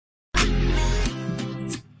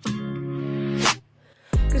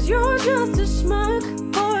just a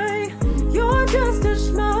schmuck boy. You're just a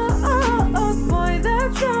schmuck boy.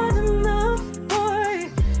 That's not enough, boy.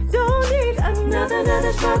 Don't need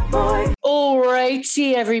another schmuck boy.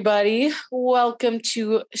 Alrighty, everybody. Welcome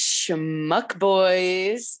to Schmuck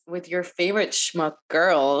Boys with your favorite schmuck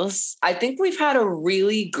girls. I think we've had a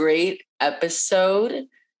really great episode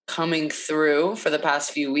coming through for the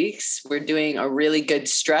past few weeks. We're doing a really good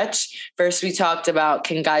stretch. First, we talked about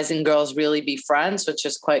can guys and girls really be friends, which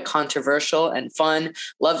is quite controversial and fun.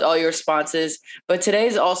 Loved all your responses. But today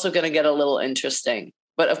is also going to get a little interesting.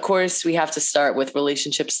 But of course, we have to start with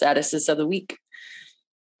relationship statuses of the week.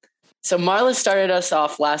 So Marla started us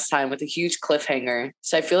off last time with a huge cliffhanger.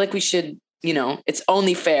 So I feel like we should, it's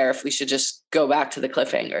only fair if we should just go back to the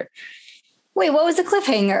cliffhanger. Wait, what was the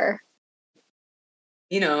cliffhanger?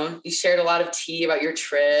 You shared a lot of tea about your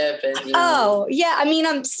trip. And Oh, yeah. I mean,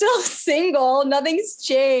 I'm still single. Nothing's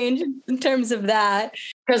changed in terms of that.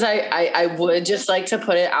 Because I would just like to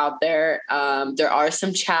put it out there. There are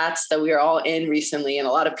some chats that we are all in recently, and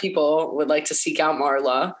a lot of people would like to seek out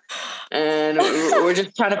Marla. And we're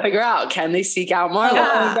just trying to figure out, can they seek out Marla? Oh,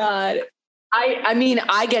 my God. I mean,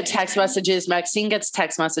 I get text messages. Maxine gets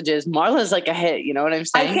text messages. Marla's like a hit. You know what I'm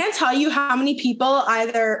saying? I can't tell you how many people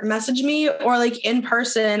either message me or like in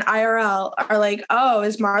person, IRL, are like, oh,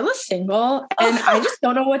 is Marla single? And I just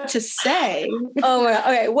don't know what to say. Oh, my God.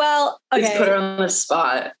 Okay. Well, okay. Just put her on the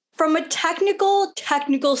spot. From a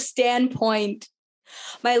technical standpoint,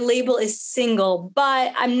 my label is single,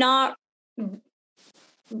 but I'm not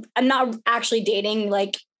actually dating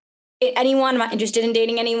like anyone. I'm not interested in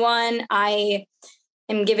dating anyone. I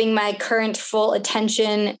am giving my current full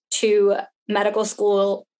attention to medical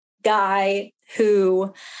school guy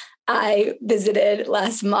who I visited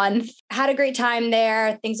last month. Had a great time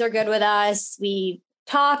there. Things are good with us. We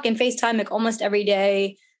talk and FaceTime like almost every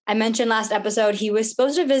day. I mentioned last episode, he was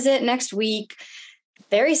supposed to visit next week.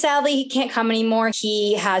 Very sadly, he can't come anymore.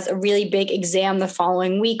 He has a really big exam the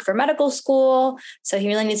following week for medical school. So he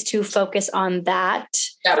really needs to focus on that.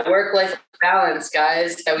 That work-life balance,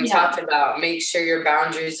 guys, that we talked about. Make sure your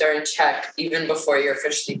boundaries are in check even before you're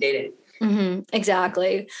officially dating. Mm-hmm,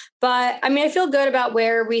 exactly. But I mean, I feel good about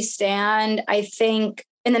where we stand. I think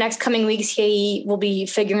in the next coming weeks, he will be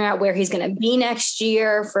figuring out where he's going to be next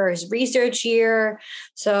year for his research year.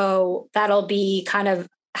 So that'll be kind of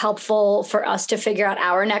helpful for us to figure out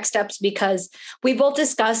our next steps, because we both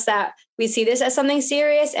discussed that we see this as something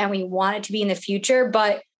serious and we want it to be in the future,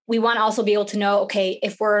 but we want to also be able to know, okay,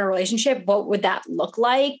 if we're in a relationship, what would that look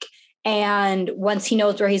like? And once he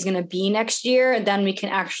knows where he's going to be next year, then we can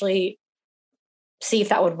actually see if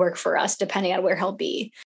that would work for us, depending on where he'll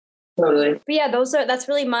be. Totally. But yeah, that's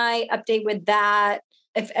really my update with that.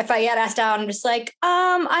 If I get asked out, I'm just like,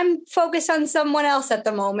 I'm focused on someone else at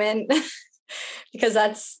the moment. Because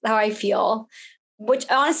that's how I feel, which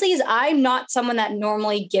honestly is I'm not someone that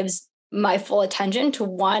normally gives my full attention to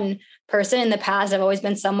one person. In the past, I've always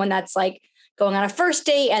been someone that's like going on a first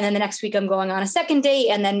date, and then the next week I'm going on a second date,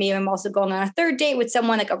 and then maybe I'm also going on a third date with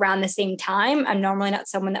someone like around the same time. I'm normally not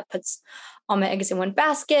someone that puts all my eggs in one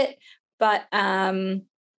basket, but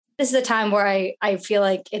this is a time where I feel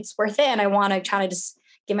like it's worth it, and I want to try to just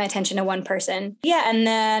give my attention to one person. Yeah. And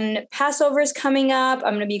then Passover is coming up.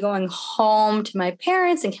 I'm going to be going home to my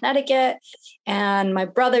parents in Connecticut, and my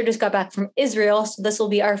brother just got back from Israel. So this will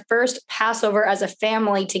be our first Passover as a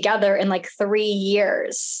family together in like 3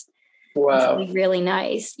 years. Wow. It'll be really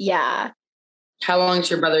nice. Yeah. How long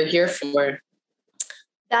is your brother here for?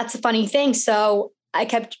 That's a funny thing. So I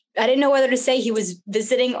didn't know whether to say he was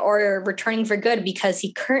visiting or returning for good, because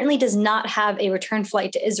he currently does not have a return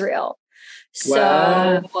flight to Israel.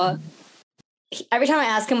 So every time I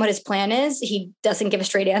ask him what his plan is, he doesn't give a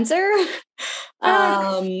straight answer.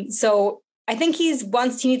 So I think he's been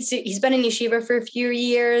in yeshiva for a few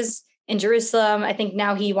years in Jerusalem. I think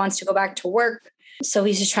now he wants to go back to work. So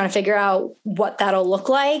he's just trying to figure out what that'll look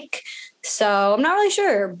like. So I'm not really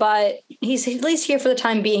sure, but he's at least here for the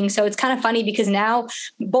time being. So it's kind of funny because now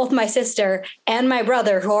both my sister and my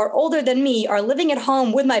brother, who are older than me, are living at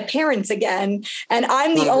home with my parents again. And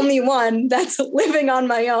I'm the only one that's living on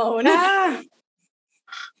my own.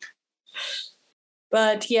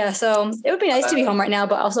 But yeah, so it would be nice to be home right now,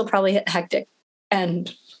 but also probably hectic.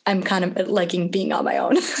 And I'm kind of liking being on my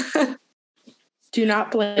own. Do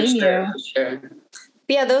not blame you. Sure. But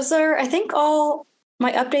yeah, those are, I think, all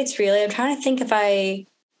my updates, really. I'm trying to think if I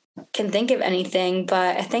can think of anything,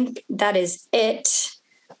 but I think that is it.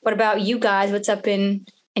 What about you guys? What's up in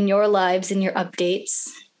your lives and your updates?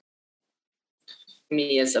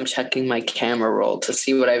 Me, as I'm checking my camera roll to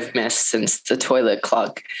see what I've missed since the toilet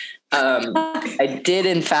clock I did,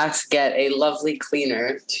 in fact, get a lovely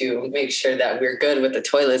cleaner to make sure that we're good with the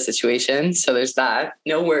toilet situation. So there's that.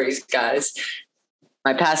 No worries, guys.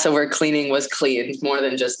 My Passover cleaning was clean, more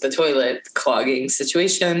than just the toilet clogging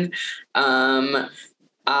situation. I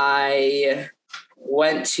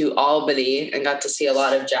went to Albany and got to see a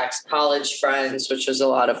lot of Jack's college friends, which was a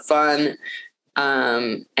lot of fun.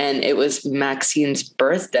 And it was Maxine's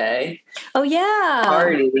birthday. Oh yeah.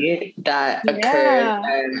 Party that occurred,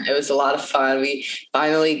 and it was a lot of fun. We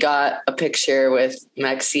finally got a picture with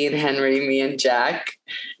Maxine, Henry, me, and Jack,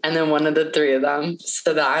 and then one of the three of them.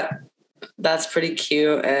 So that's pretty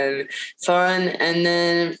cute and fun. And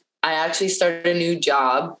then I actually started a new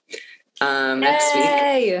job next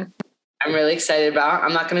week. I'm really excited about.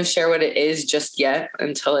 I'm not going to share what it is just yet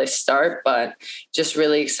until I start, but just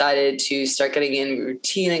really excited to start getting in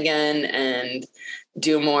routine again and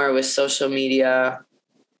do more with social media.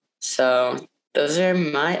 So those are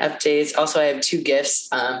my updates. Also, I have 2 gifts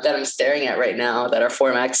that I'm staring at right now that are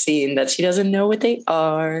for Maxine that she doesn't know what they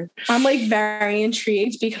are. I'm like very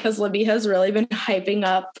intrigued because Libby has really been hyping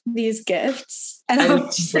up these gifts.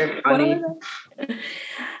 And They're funny.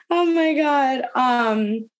 Oh my God.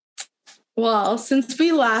 Well, since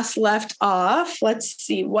we last left off, let's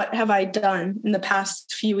see, what have I done in the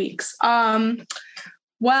past few weeks?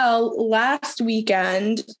 Well, last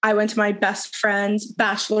weekend, I went to my best friend's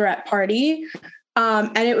bachelorette party.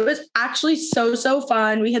 And it was actually so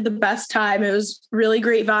fun. We had the best time. It was really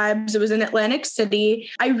great vibes. It was in Atlantic City.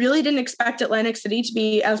 I really didn't expect Atlantic City to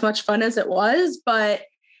be as much fun as it was, but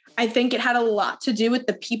I think it had a lot to do with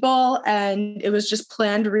the people, and it was just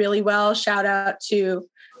planned really well. Shout out to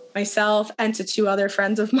myself and to 2 other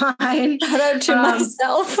friends of mine. Shout out to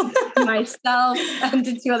myself and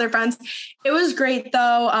to 2 other friends. It was great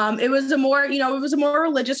though. It was a more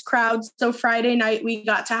religious crowd. So Friday night we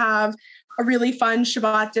got to have a really fun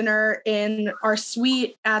Shabbat dinner in our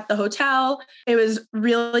suite at the hotel. It was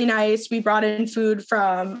really nice. We brought in food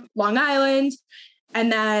from Long Island. And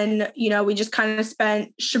then, we just kind of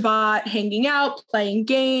spent Shabbat hanging out, playing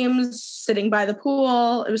games, sitting by the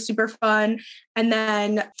pool. It was super fun. And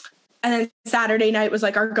then Saturday night was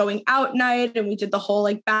like our going out night, and we did the whole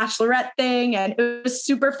like bachelorette thing, and it was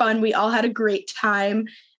super fun. We all had a great time.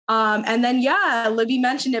 And then, Libby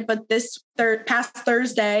mentioned it, but this past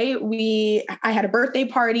Thursday, I had a birthday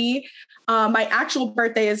party. My actual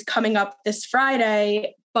birthday is coming up this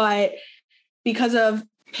Friday, but because of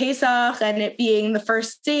Pesach and it being the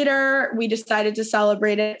first Seder, we decided to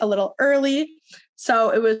celebrate it a little early.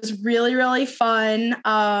 So it was really, really fun.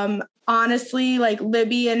 Honestly, like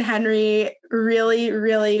Libby and Henry really,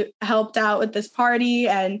 really helped out with this party.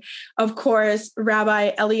 And of course,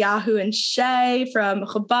 Rabbi Eliyahu and Shay from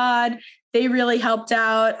Chabad, they really helped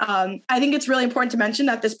out. I think it's really important to mention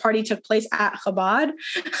that this party took place at Chabad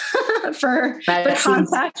for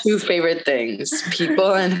context. 2 favorite things,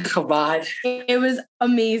 people and Chabad. It was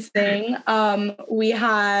amazing. We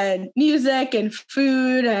had music and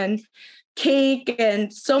food and cake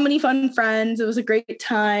and so many fun friends. It was a great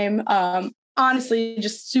time. Honestly,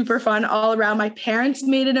 just super fun all around. My parents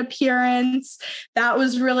made an appearance. That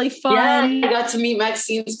was really fun. Yeah, I got to meet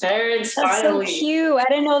Maxine's parents. That's finally. So cute. I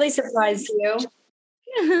didn't know they surprised you.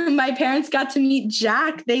 My parents got to meet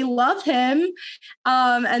Jack. They love him.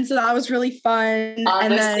 And so that was really fun.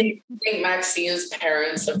 Honestly, I think Maxine's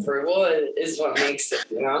parents' approval is what makes it,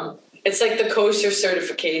 It's like the kosher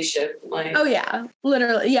certification. Like, oh yeah,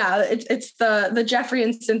 literally. Yeah. It's the Jeffrey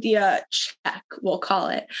and Cynthia check, we'll call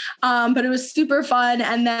it. But it was super fun.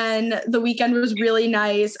 And then the weekend was really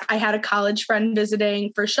nice. I had a college friend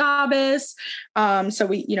visiting for Shabbos. So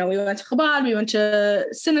we went to Chabad, we went to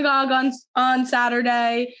synagogue on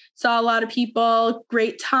Saturday, saw a lot of people,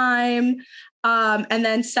 great time. And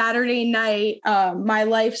then Saturday night, my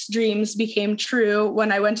life's dreams became true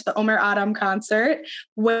when I went to the Omer Adam concert,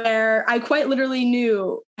 where I quite literally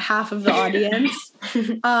knew half of the audience.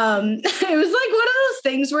 It was like one of those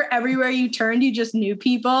things where everywhere you turned, you just knew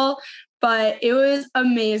people. But it was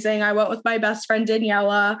amazing. I went with my best friend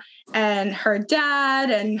Daniela and her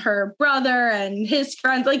dad and her brother and his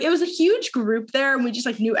friends. Like, it was a huge group there, and we just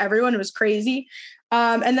like knew everyone. It was crazy.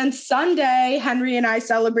 And then Sunday, Henry and I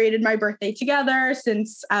celebrated my birthday together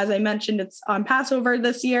since, as I mentioned, it's on Passover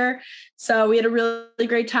this year. So we had a really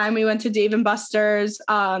great time. We went to Dave & Buster's,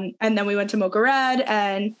 and then we went to Mocha Red.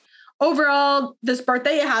 And overall, this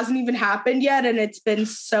birthday, it hasn't even happened yet, and it's been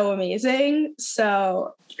so amazing.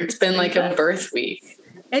 So it's been like a birth week.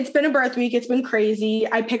 It's been a birth week. It's been crazy.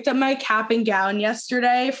 I picked up my cap and gown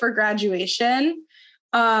yesterday for graduation.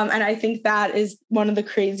 And I think that is one of the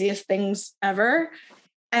craziest things ever.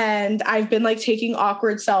 And I've been like taking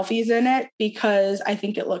awkward selfies in it because I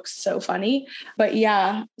think it looks so funny. But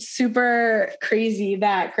yeah, super crazy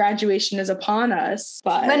that graduation is upon us.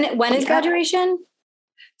 But when is graduation?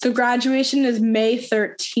 So graduation is May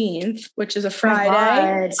 13th, which is a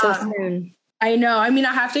Friday. God, so soon. I know. I mean,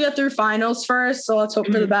 I have to get through finals first, so let's hope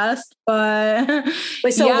for the best. But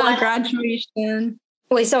Wait, so yeah, graduation.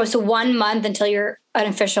 Wait, so 1 month until you're an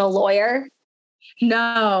official lawyer?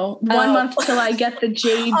 No, 1 month till I get the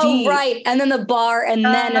JD. Oh, right. And then the bar and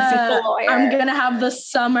then official lawyer. I'm going to have the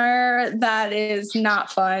summer that is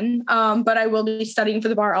not fun. But I will be studying for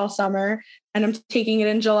the bar all summer and I'm taking it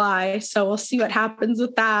in July. So we'll see what happens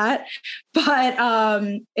with that. But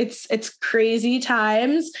it's crazy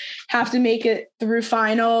times. Have to make it through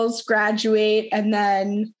finals, graduate, and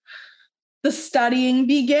then the studying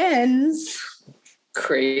begins.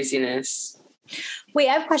 Craziness. Wait,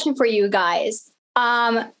 I have a question for you guys.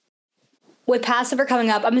 With Passover coming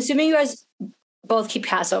up, I'm assuming you guys both keep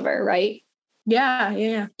Passover, right?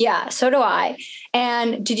 Yeah. So do I.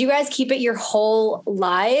 And did you guys keep it your whole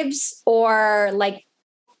lives, or like,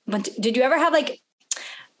 did you ever have like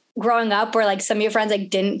growing up where like some of your friends like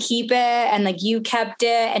didn't keep it and like you kept it,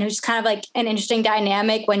 and it was just kind of like an interesting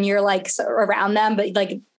dynamic when you're like around them, but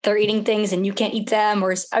like they're eating things and you can't eat them?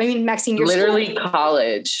 Or I mean, Maxine, you're literally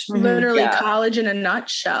college. Literally college in a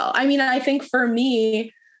nutshell. I mean, I think for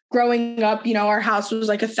me, growing up, you know, our house was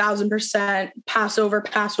like 1,000%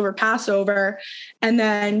 Passover. And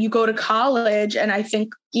then you go to college, and I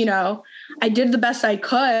think, you know, I did the best I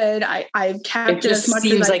could. I kept it as much as I could. It just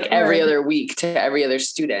seems like every other week to every other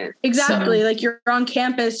student. Exactly. So. Like you're on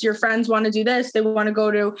campus, your friends want to do this. They want to go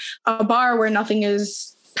to a bar where nothing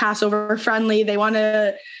is Passover friendly. They want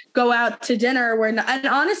to go out to dinner and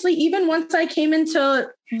honestly, even once I came into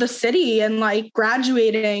the city and like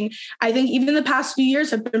graduating, I think even the past few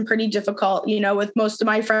years have been pretty difficult, you know, with most of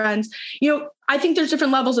my friends. You know, I think there's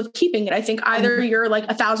different levels of keeping it. I think either you're like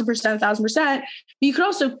 1,000%, but you could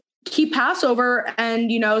also keep Passover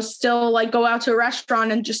and, you know, still like go out to a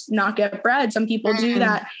restaurant and just not get bread. Some people do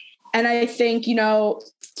that. And I think, you know,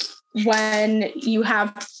 when you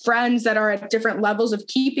have friends that are at different levels of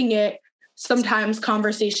keeping it, sometimes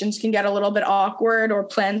conversations can get a little bit awkward or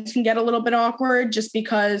plans can get a little bit awkward just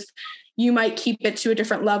because you might keep it to a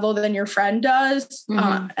different level than your friend does.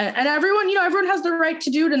 And everyone, you know, everyone has the right to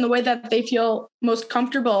do it in the way that they feel most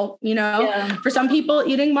comfortable, you know. For some people,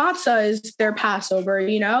 eating matzah is their Passover,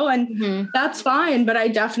 you know, and that's fine. But I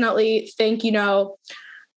definitely think, you know,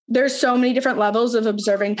 there's so many different levels of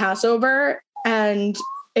observing Passover, and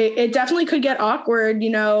it definitely could get awkward, you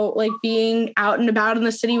know, like being out and about in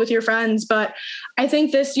the city with your friends. But I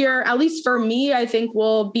think this year, at least for me, I think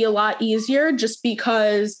will be a lot easier just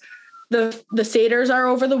because the Seders are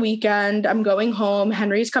over the weekend. I'm going home.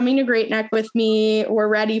 Henry's coming to Great Neck with me. We're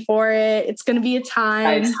ready for it. It's going to be a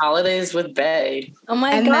time. It's holidays with Bae. Oh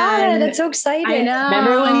my God. That's so exciting. I know.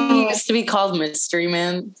 Remember when he used to be called Mystery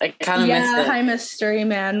Man? I kind of miss it. Hi, Mystery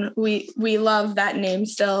Man. We love that name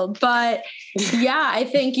still. But yeah, I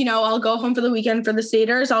think, you know, I'll go home for the weekend for the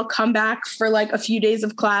Seders. I'll come back for like a few days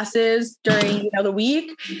of classes during, you know, the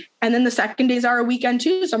week. And then the second days are a weekend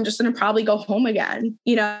too. So I'm just going to probably go home again.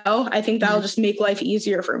 You know, I think that'll just make life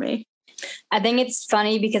easier for me. I think it's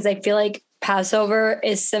funny because I feel like Passover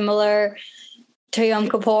is similar to Yom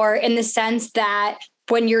Kippur in the sense that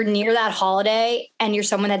when you're near that holiday and you're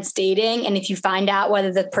someone that's dating, and if you find out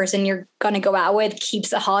whether the person you're going to go out with keeps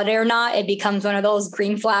the holiday or not, it becomes one of those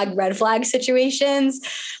green flag, red flag situations.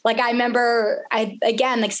 Like I remember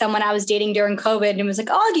like someone I was dating during COVID and was like,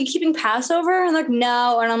 "Oh, are you keeping Passover?" And like,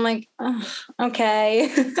 "No." And I'm like, oh, okay.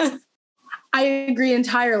 I agree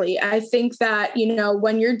entirely. I think that, you know,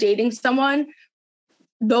 when you're dating someone,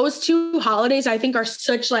 those two holidays, I think, are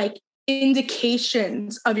such like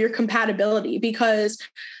indications of your compatibility, because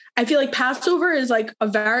I feel like Passover is like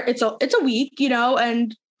it's a week, you know,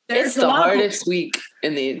 and it's the hardest week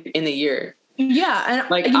in the year. Yeah. And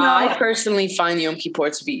like, you know, I personally find Yom Kippur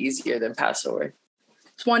to be easier than Passover.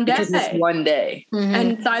 It's one day. Because it's one day.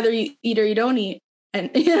 And it's either you eat or you don't eat. And,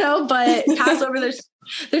 you know, but Passover,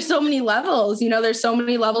 there's so many levels, you know, there's so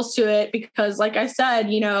many levels to it because like I said,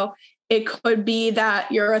 you know, it could be that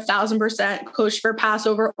you're 1,000% kosher for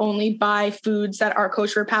Passover, only buy foods that are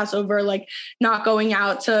kosher for Passover, like not going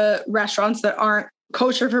out to restaurants that aren't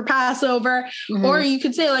kosher for Passover. Or you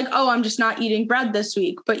could say like, oh, I'm just not eating bread this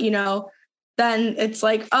week. But, you know, then it's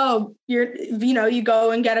like, oh, you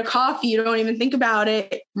go and get a coffee. You don't even think about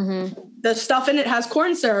it. Mm-hmm. The stuff in it has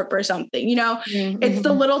corn syrup or something, it's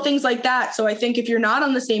the little things like that. So I think if you're not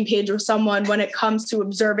on the same page with someone when it comes to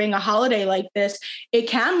observing a holiday like this, it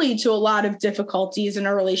can lead to a lot of difficulties in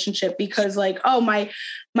a relationship because like, oh, my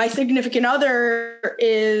significant other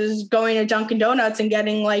is going to Dunkin' Donuts and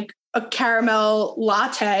getting like a caramel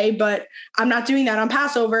latte, but I'm not doing that on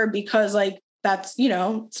Passover because like, that's,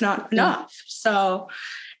 it's not enough. So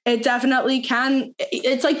it definitely can.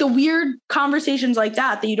 It's like the weird conversations like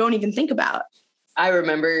that you don't even think about. I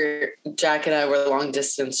remember Jack and I were long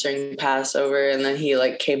distance during Passover, and then he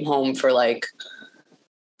like came home for like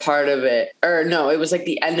part of it. Or no, it was like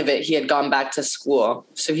the end of it. He had gone back to school.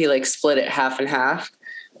 So he like split it half and half.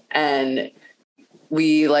 And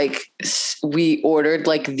we ordered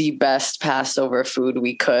like the best Passover food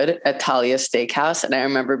we could at Talia's Steakhouse. And I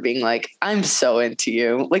remember being like, I'm so into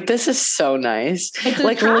you. Like, this is so nice.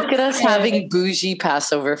 Like, look at us having bougie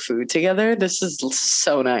Passover food together. This is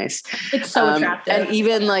so nice. It's so attractive. And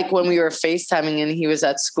even like when we were FaceTiming and he was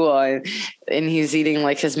at school and he's eating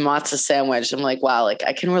like his matzah sandwich, I'm like, wow, like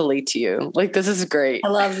I can relate to you. Like, this is great. I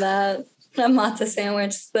love that. A matzah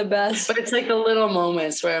sandwich is the best. But it's like the little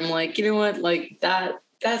moments where I'm like, you know what? Like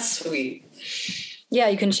that's sweet. Yeah,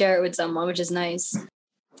 you can share it with someone, which is nice.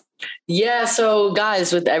 Yeah. So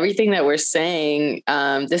guys, with everything that we're saying,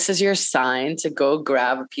 this is your sign to go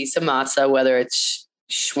grab a piece of matzah, whether it's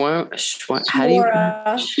shawarma. How do you?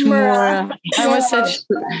 Shmura. I almost said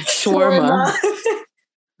shawarma.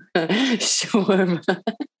 Shawarma.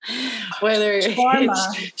 Whether it's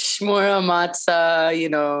shmura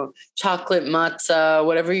matzah, chocolate matzah,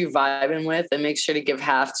 whatever you're vibing with, and make sure to give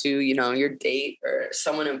half to, your date or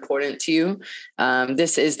someone important to you.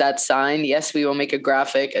 This is that sign. Yes, we will make a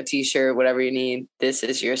graphic, a t-shirt, whatever you need. This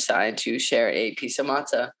is your sign to share a piece of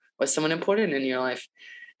matzah with someone important in your life.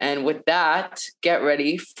 And with that, get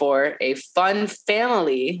ready for a fun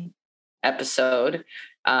family episode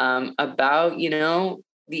about,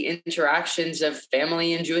 the interactions of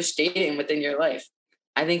family and Jewish dating within your life.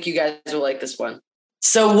 I think you guys will like this one.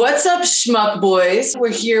 So what's up, Schmuck Boys?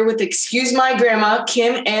 We're here with Excuse My Grandma,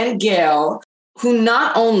 Kim and Gail, who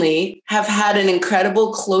not only have had an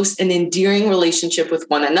incredible, close and endearing relationship with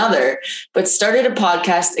one another, but started a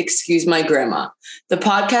podcast, Excuse My Grandma. The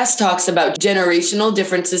podcast talks about generational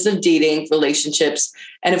differences of dating, relationships,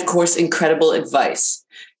 and of course, incredible advice.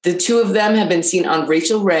 The two of them have been seen on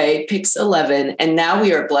Rachel Ray, Pix 11, and now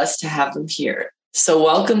we are blessed to have them here. So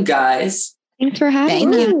welcome, guys. Thanks for having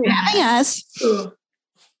us. Thank you for having us.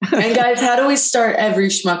 And guys, how do we start every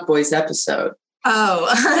Schmuck Boys episode?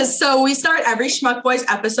 So we start every Schmuck Boys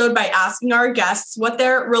episode by asking our guests what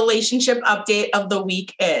their relationship update of the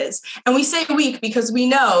week is. And we say week because we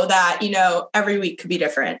know that, every week could be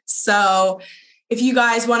different. So if you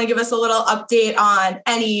guys want to give us a little update on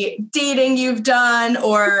any dating you've done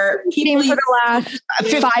or people for the last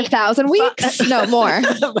 5,000 weeks? No, more.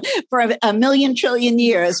 For a million trillion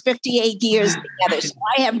years, 58 years together. So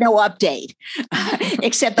I have no update,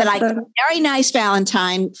 except that I got very nice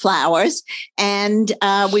Valentine flowers. And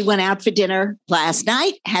we went out for dinner last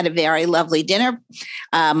night, had a very lovely dinner.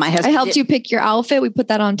 My husband, I helped you pick your outfit. We put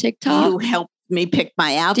that on TikTok. You helped me pick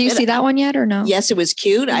my outfit. Do you see that one yet or no? Yes, it was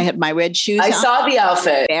cute. I had my red shoes I on. saw the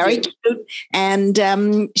outfit. Very cute.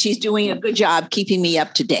 And she's doing a good job keeping me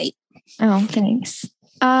up to date. Oh, thanks.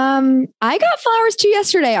 I got flowers too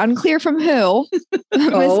yesterday. Unclear from who.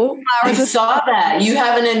 I saw that. You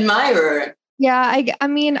have an admirer. Yeah, I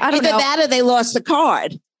mean, I don't know. Either that or they lost the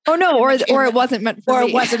card. Oh no, or it wasn't meant for me. Or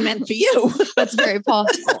it wasn't meant for you. That's very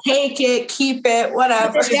possible. Take it, keep it,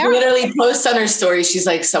 whatever. She's literally posts on her story. She's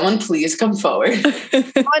like, someone please come forward. No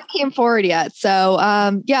one came forward yet. So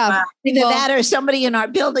yeah. Wow. Either that or somebody in our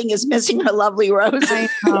building is missing her lovely rose. I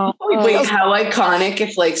know. Wait, how iconic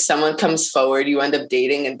if like someone comes forward, you end up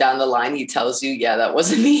dating and down the line he tells you, yeah, that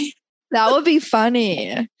wasn't me. That would be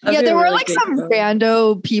funny. There were like some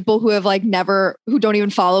rando people who have like who don't even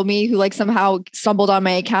follow me, who like somehow stumbled on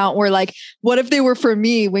my account. Were like, what if they were for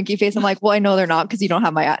me? Winky face. I'm like, well, I know they're not because you don't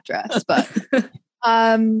have my address. But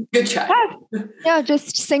good try. Yeah,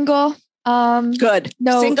 just single. Good.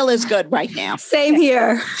 No, single is good right now. Same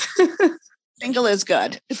here. Single is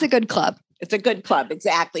good. It's a good club. It's a good club.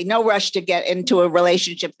 Exactly. No rush to get into a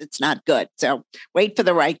relationship that's not good. So wait for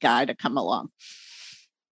the right guy to come along.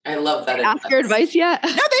 I love that. Ask your advice yet? No,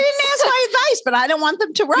 they didn't ask my advice, but I don't want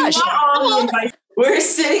them to rush. We're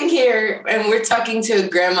sitting here and we're talking to a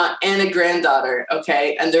grandma and a granddaughter,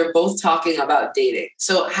 okay? And they're both talking about dating.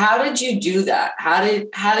 So how did you do that? How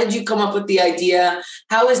did you come up with the idea?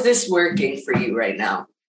 How is this working for you right now?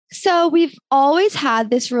 So we've always had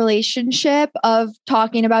this relationship of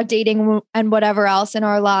talking about dating and whatever else in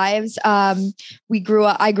our lives. I grew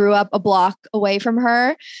up a block away from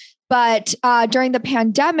her. But during the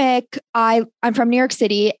pandemic, I'm from New York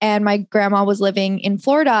City and my grandma was living in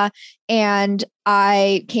Florida. And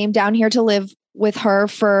I came down here to live with her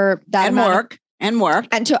for that and work.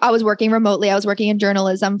 And so I was working remotely. I was working in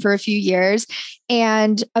journalism for a few years.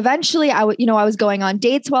 And eventually I was going on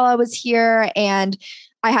dates while I was here. And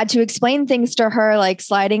I had to explain things to her, like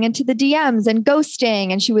sliding into the DMs and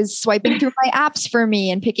ghosting. And she was swiping through my apps for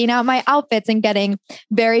me and picking out my outfits and getting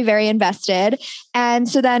very, very invested. And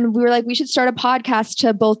so then we were like, we should start a podcast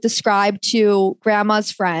to both describe to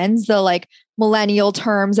grandma's friends the like millennial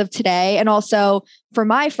terms of today, and also for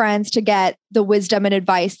my friends to get the wisdom and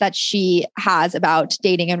advice that she has about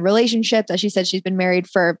dating and relationships. As she said, she's been married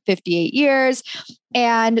for 58 years.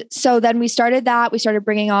 And so then we started that. We started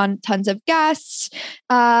bringing on tons of guests.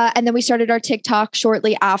 And then we started our TikTok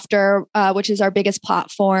shortly after, which is our biggest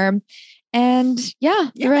platform. And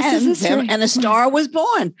the rest is history. And a star was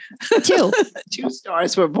born. Two. 2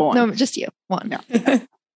 stars were born. No, just you. One. Yeah.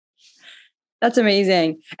 That's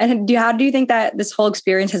amazing. And how do you think that this whole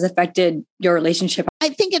experience has affected your relationship? I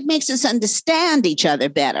think it makes us understand each other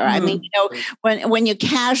better. I mean, when you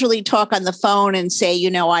casually talk on the phone and say,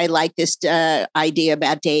 I like this idea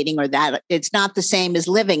about dating or that, it's not the same as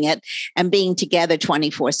living it and being together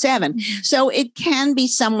 24/7. So it can be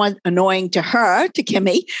somewhat annoying to her, to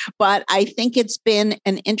Kimmy, but I think it's been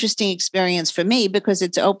an interesting experience for me because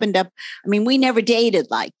it's opened up. I mean, we never dated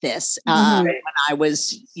like this when I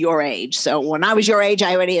was your age. So when I was your age,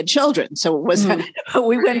 I already had children. So it was,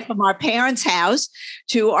 we went from our parents' house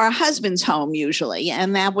to our husband's home usually.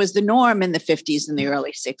 And that was the norm in the 50s and the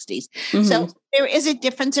early 60s. So there is a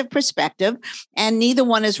difference of perspective and neither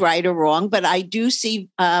one is right or wrong, but I do see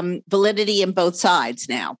validity in both sides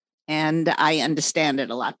now. And I understand it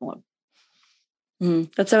a lot more.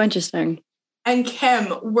 That's so interesting. And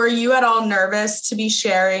Kim, were you at all nervous to be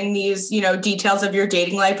sharing these, details of your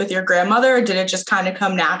dating life with your grandmother, or did it just kind of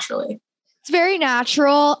come naturally? It's very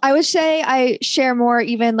natural. I would say I share more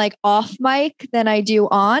even like off mic than I do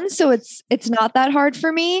on. So it's not that hard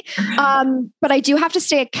for me. But I do have to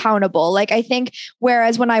stay accountable. Like I think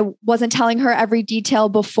whereas when I wasn't telling her every detail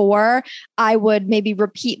before, I would maybe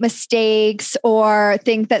repeat mistakes or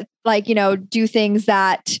think that do things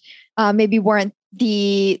that maybe weren't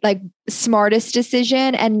the like smartest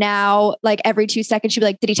decision. And now like every 2 seconds she'd be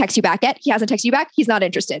like, did he text you back yet? He hasn't texted you back. He's not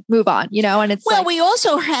interested. Move on, and it's we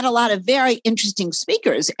also had a lot of very interesting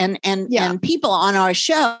speakers and people on our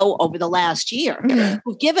show over the last year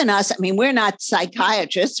who've given us, I mean, we're not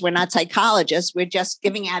psychiatrists. We're not psychologists. We're just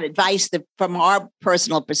giving out advice from our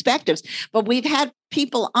personal perspectives, but we've had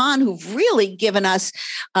people on who've really given us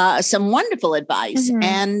some wonderful advice.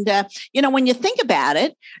 And, when you think about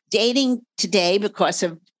it, dating today because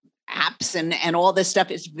of apps and all this stuff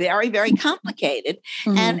is very, very complicated.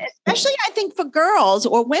 And especially I think for girls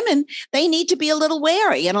or women, they need to be a little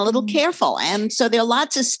wary and a little careful. And so there are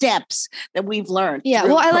lots of steps that we've learned. Yeah.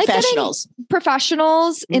 Well, I like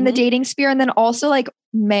professionals in the dating sphere. And then also like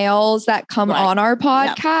males that come on our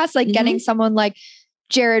podcast, like getting someone like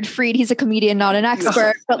Jared Freed. He's a comedian, not an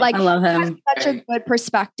expert, but like I love him. Such a good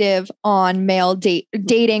perspective on male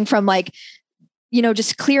dating from like,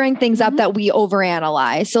 just clearing things up that we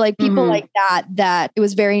overanalyze. So like people like that it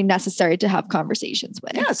was very necessary to have conversations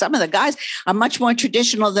with. Yeah. Some of the guys are much more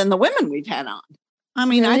traditional than the women we've had on. I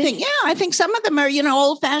mean, really? I think some of them are,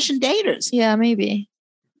 old fashioned daters. Yeah, maybe.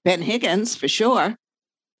 Ben Higgins for sure.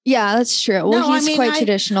 Yeah, that's true. Well, he's quite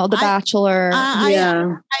traditional. The Bachelor.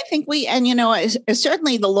 I think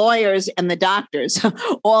certainly the lawyers and the doctors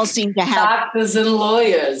all seem to have doctors and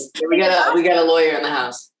lawyers. We got a lawyer in the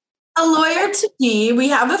house. A lawyer to me. We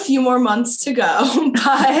have a few more months to go,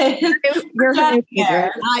 but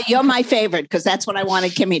you're my favorite because that's what I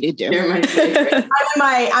wanted Kimmy to do. You're my favorite.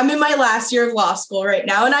 I'm in my last year of law school right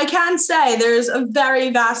now, and I can say there's a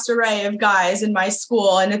very vast array of guys in my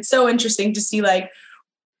school, and it's so interesting to see like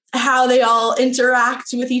how they all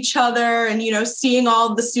interact with each other, and seeing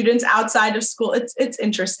all the students outside of school. It's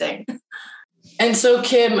interesting. And so,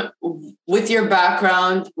 Kim, with your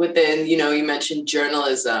background within, you mentioned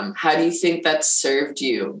journalism, how do you think that served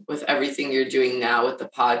you with everything you're doing now with the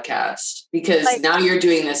podcast? Because now you're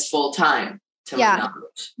doing this full time, to my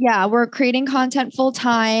knowledge. Yeah, we're creating content full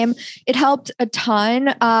time. It helped a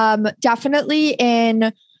ton. Definitely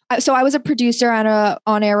so I was a producer and a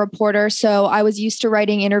on-air reporter. So I was used to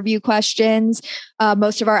writing interview questions.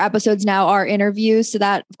 Most of our episodes now are interviews. So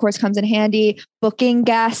that of course comes in handy. Booking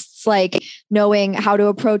guests, like knowing how to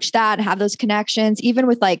approach that and have those connections, even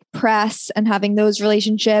with like press and having those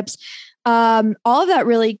relationships. All of that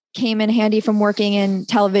really came in handy from working in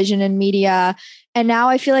television and media. And now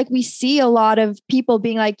I feel like we see a lot of people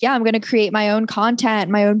being like, yeah, I'm going to create my own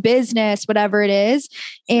content, my own business, whatever it is.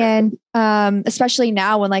 And especially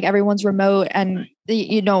now when like everyone's remote and,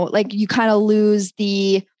 you know, like you kind of lose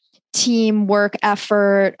the teamwork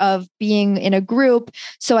effort of being in a group.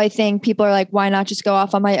 So I think people are like, why not just go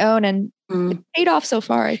off on my own? And it paid off so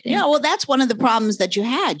far, I think. Yeah, well, that's one of the problems that you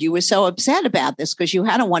had. You were so upset about this because you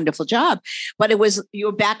had a wonderful job, but you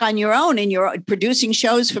were back on your own and you're producing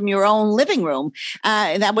shows from your own living room.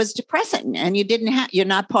 That was depressing. And you're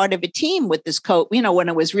not part of a team with this when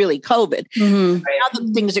it was really COVID. Mm-hmm. Now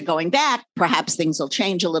that things are going back, perhaps things will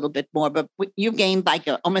change a little bit more, but you gained like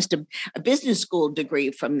almost a business school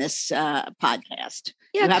degree from this podcast.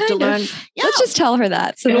 Yeah, you have to learn. Yeah. Let's just tell her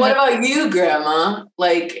that. So and what about you, Grandma?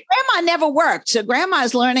 Like, Grandma never worked. So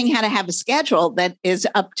Grandma's learning how to have a schedule that is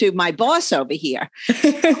up to my boss over here.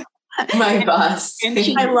 My boss.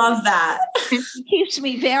 I love that. And she keeps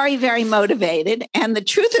me very, very motivated. And the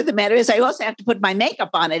truth of the matter is I also have to put my makeup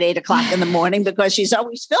on at 8:00 in the morning because she's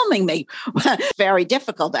always filming me. Very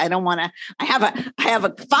difficult. I don't want to, I have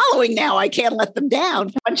a following now. I can't let them down.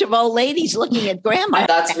 A bunch of old ladies looking at Grandma.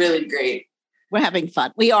 That's really great. We're having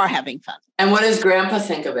fun. We are having fun. And what does Grandpa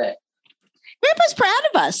think of it? Grandpa's proud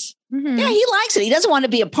of us. Mhm. Yeah, he likes it. He doesn't want to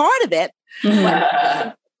be a part of it,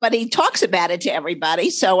 but he talks about it to everybody.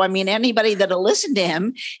 So, I mean, anybody that'll listen to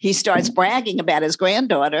him, he starts bragging about his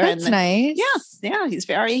granddaughter. That's nice. Yeah, he's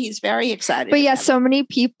very excited. But yeah, so many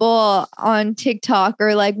people on TikTok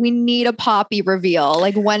are like, we need a Poppy reveal.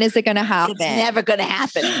 Like, when is it going to happen? It's never going to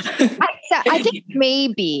happen. I think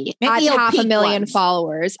maybe at he'll 500,000 once.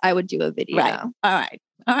 followers, I would do a video. Right.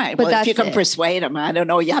 All right. But Well, if you that's can it. persuade him, I don't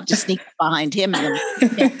know. You have to sneak behind him. Don't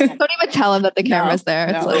even tell him that the camera's there.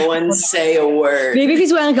 It's No one say a word. Maybe if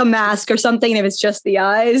he's wearing like a mask or something, and if it's just the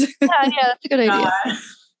eyes. yeah, that's a good idea.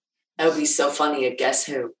 That would be so funny. A guess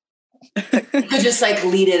who? You could just like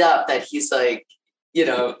lead it up that he's like,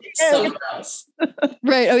 someone else.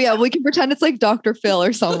 Right. Oh yeah. We can pretend it's like Dr. Phil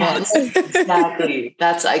or someone. Yes, exactly.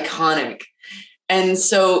 That's iconic. And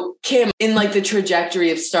so, Kim, in like the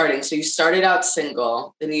trajectory of starting, so you started out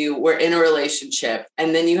single, then you were in a relationship,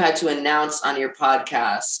 and then you had to announce on your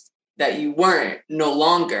podcast that you weren't no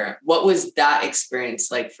longer. What was that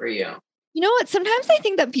experience like for you? You know what? Sometimes I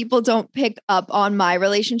think that people don't pick up on my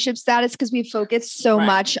relationship status because we focus so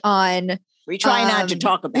much on. We try not to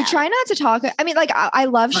talk about We try not to talk. I mean, like, I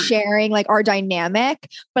love sharing like our dynamic,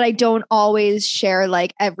 but I don't always share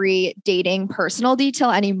like every dating personal detail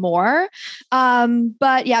anymore.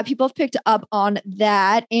 But yeah, people have picked up on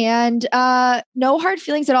that, and no hard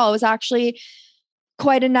feelings at all. It was actually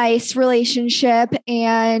quite a nice relationship.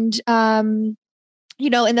 And, I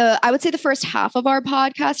would say the first half of our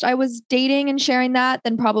podcast, I was dating and sharing that.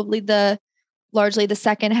 Then probably largely the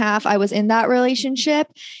second half, I was in that relationship,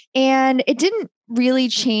 and it didn't really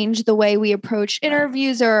change the way we approached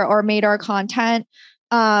interviews or made our content.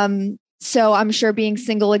 So I'm sure being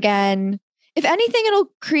single again, if anything,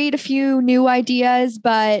 it'll create a few new ideas,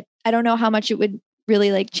 but I don't know how much it would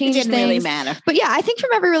really like change It didn't things. really matter. But yeah, I think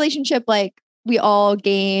from every relationship, like we all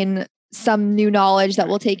gain some new knowledge that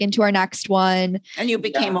we'll take into our next one. And you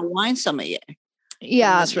became a wine sommelier.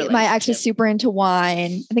 Yeah, this my ex is relationship. super into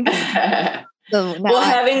wine. I think that's Well,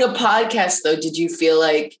 having a podcast though, did you feel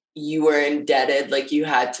like you were indebted, like you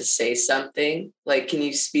had to say something? Like, can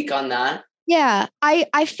you speak on that? Yeah,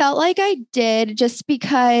 I felt like I did, just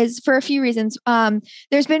because for a few reasons.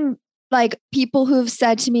 There's been like people who've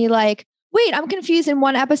said to me like, wait, I'm confused. In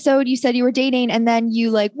one episode, you said you were dating and then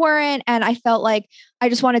you like weren't. And I felt like I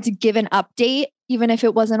just wanted to give an update, even if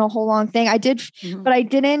it wasn't a whole long thing. I did, but I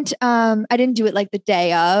didn't do it like the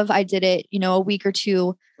day of. I did it, a week or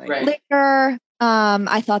two later.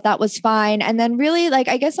 I thought that was fine. And then really like,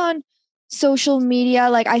 I guess on social media,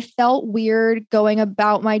 like I felt weird going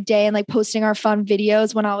about my day and like posting our fun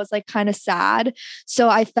videos when I was like kind of sad. So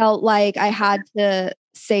I felt like I had to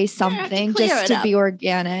say something just to be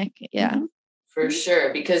organic. Yeah. For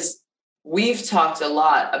sure. Because we've talked a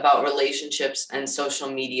lot about relationships and social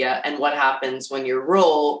media and what happens when your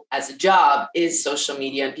role as a job is social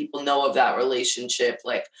media and people know of that relationship.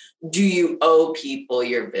 Like, do you owe people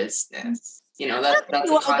your business? that's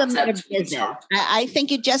a concept. I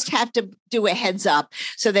think you just have to do a heads up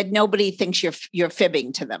so that nobody thinks you're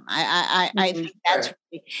fibbing to them. I think that's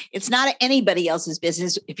it's not anybody else's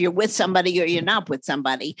business if you're with somebody or you're not with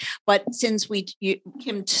somebody. But since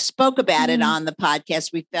Kim spoke about it on the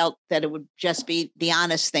podcast, we felt that it would just be the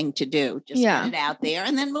honest thing to do. Just get it out there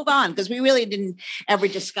and then move on, because we really didn't ever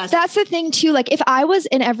discuss. That's the thing too. Like if I was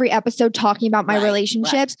in every episode talking about my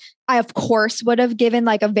relationships, I of course would have given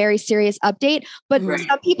like a very serious update. But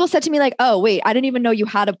some people said to me like, "Oh, wait, I didn't even know you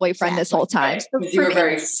had a boyfriend this whole time." Right. So you were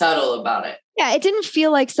very subtle about it. Yeah, it didn't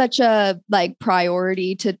feel like such a like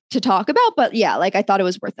priority to talk about, but yeah, like I thought it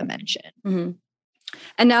was worth a mention. Mm-hmm.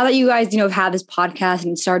 And now that you guys, have had this podcast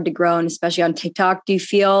and started to grow, and especially on TikTok, do you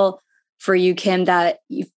feel for you, Kim, that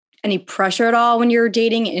you any pressure at all when you're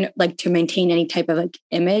dating and like to maintain any type of like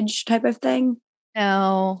image type of thing?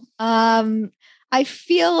 No. I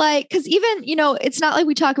feel like, because even, it's not like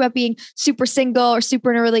we talk about being super single or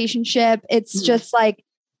super in a relationship. It's just like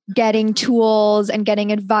getting tools and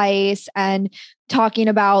getting advice and talking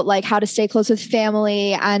about like how to stay close with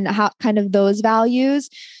family and how kind of those values.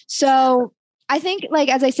 So I think, like,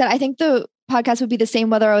 as I said, I think the podcast would be the same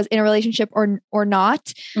whether I was in a relationship or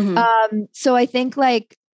not. So I think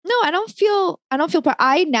like, no, I don't feel,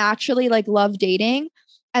 I naturally like love dating.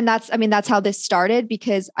 And that's how this started,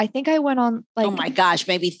 because I think I went on like, oh my gosh,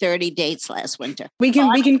 maybe 30 dates last winter. We can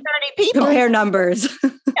 30 people. compare numbers.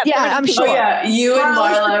 Yeah, I'm sure. Oh, yeah, you and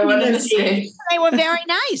Marla went in the same. They were very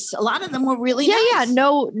nice. A lot of them were really nice. Yeah.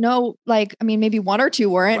 No, like, I mean, maybe one or two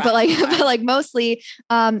weren't, but like mostly,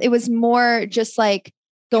 it was more just like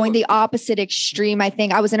going the opposite extreme. I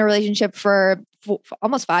think I was in a relationship for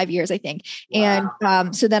almost 5 years, I think. Wow.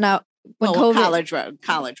 And so then when COVID,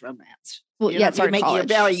 college romance. Well, it's you're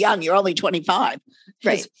very young. You're only 25.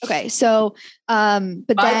 Right. Okay. So,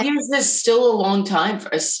 but 5 years is still a long time,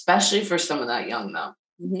 especially for someone that young, though.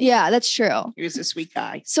 Yeah, that's true. He was a sweet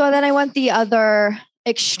guy. So then I went the other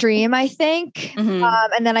extreme, I think.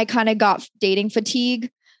 And then I kind of got dating fatigue.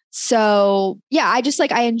 So yeah, I just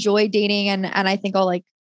like, I enjoy dating and I think I'll like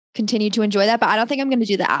continue to enjoy that, but I don't think I'm going to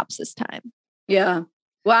do the apps this time. Yeah.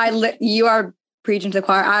 Well, you are preaching to the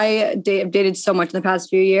choir. I dated so much in the past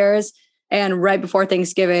few years. And right before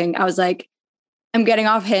Thanksgiving, I was like, I'm getting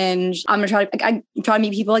off Hinge. I'm going to try to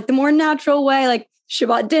meet people like the more natural way, like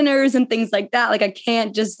Shabbat dinners and things like that. Like I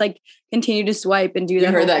can't just like continue to swipe and do that.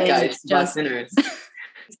 You heard that, guys. Shabbat dinners.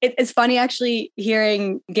 It's funny actually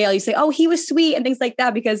hearing Gail, you say, oh, he was sweet and things like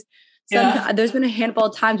that, because there's been a handful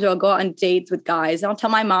of times where I'll go on dates with guys and I'll tell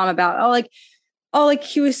my mom about, like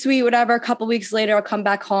he was sweet, whatever. A couple weeks later, I'll come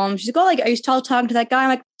back home. She's like, oh, like, are you still talking to that guy? I'm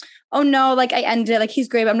like, oh no, like I ended it. Like he's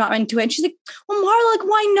great, but I'm not into it. And she's like, well, Marla, like,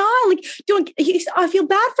 why not? Like, I feel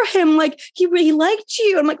bad for him. Like he really liked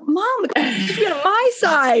you. I'm like, Mom, like, you're on my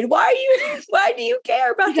side. Why do you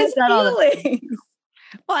care about his feelings?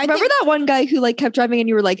 Well, I remember that one guy who like kept driving and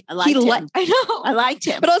you were like, I liked him. I know. I liked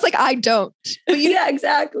him. But I was like, I don't. Yeah,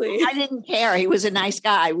 exactly. I didn't care. He was a nice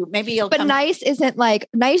guy. Maybe he'll come. Nice isn't like,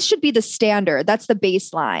 nice should be the standard. That's the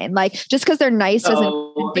baseline. Like just because they're nice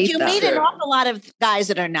doesn't. But you meet an awful lot of guys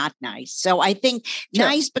that are not nice. So I think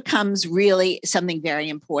nice becomes really something very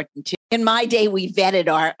important too. In my day, we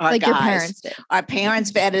vetted our like guys. Your parents did. Our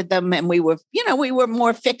parents vetted them, and we were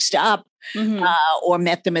more fixed up or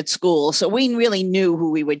met them at school. So we really knew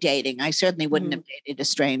who we were dating. I certainly wouldn't have dated a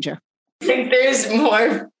stranger. I think there's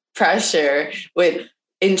more pressure with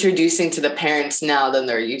introducing to the parents now than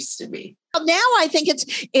there used to be. Well, now I think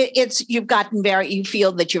it's you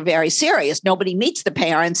feel that you're very serious. Nobody meets the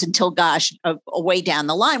parents until a way down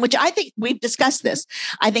the line, which I think we've discussed this.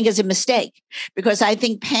 I think is a mistake, because I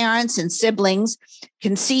think parents and siblings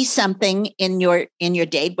can see something in your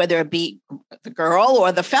date, whether it be the girl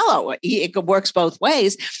or the fellow. It works both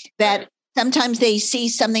ways. That sometimes they see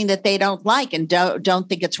something that they don't like and don't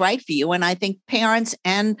think it's right for you. And I think parents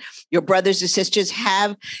and your brothers or sisters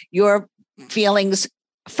have your feelings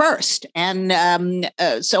first. And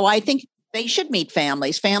so I think they should meet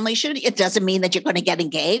families. It doesn't mean that you're going to get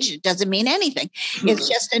engaged. It doesn't mean anything. It's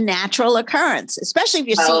just a natural occurrence, especially if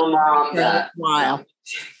you're seeing for a while.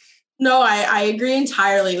 No, I agree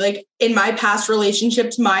entirely. Like in my past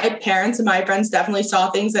relationships, my parents and my friends definitely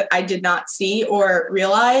saw things that I did not see or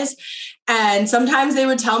realize. And sometimes they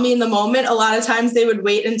would tell me in the moment. A lot of times they would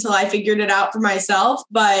wait until I figured it out for myself.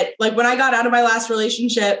 But like when I got out of my last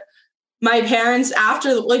relationship, my parents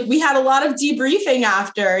we had a lot of debriefing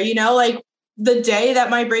after, like the day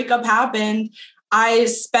that my breakup happened, I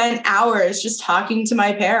spent hours just talking to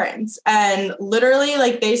my parents, and literally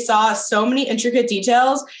like they saw so many intricate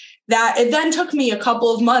details that it then took me a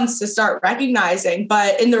couple of months to start recognizing.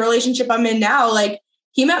 But in the relationship I'm in now, like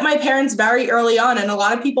he met my parents very early on, and a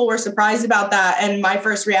lot of people were surprised about that. And my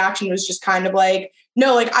first reaction was just kind of like,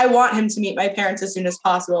 no, like I want him to meet my parents as soon as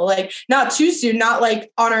possible. Like not too soon, not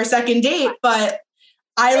like on our second date, but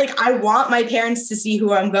I want my parents to see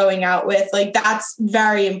who I'm going out with. Like that's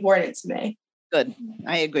very important to me. Good.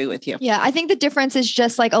 I agree with you. Yeah. I think the difference is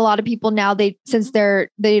just like a lot of people now, they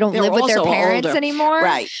don't live with their parents anymore.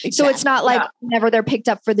 Right. Exactly. So it's not like whenever they're picked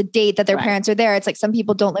up for the date that their parents are there. It's like some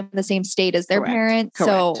people don't live in the same state as their parents.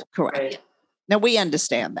 Correct. So correct. Now we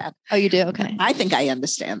understand that. Oh, you do? Okay. I think I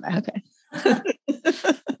understand that. Okay.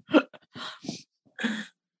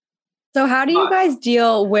 So how do you guys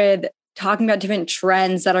deal with talking about different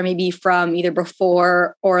trends that are maybe from either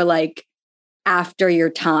before or like after your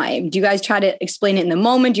time? Do you guys try to explain it in the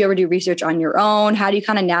moment? Do you ever do research on your own? How do you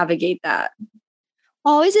kind of navigate that?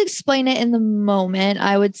 Always explain it in the moment,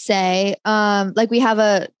 I would say. Like we have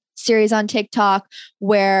a series on TikTok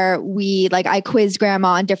where I quiz grandma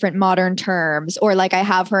on different modern terms, or like I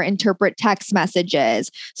have her interpret text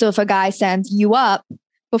messages. So if a guy sends "you up,"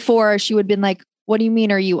 before she would have been like, "What do you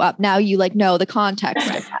mean are you up?" Now you like know the context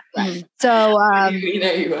of that. Right. So Are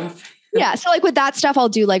you up? yeah. So like with that stuff, I'll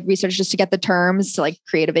do like research just to get the terms to like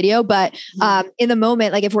create a video. But in the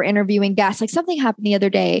moment, like if we're interviewing guests, like something happened the other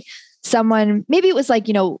day, someone, maybe it was like,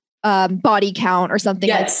 body count or something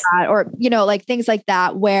like that, or, like things like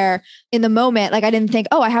that, where in the moment, like I didn't think,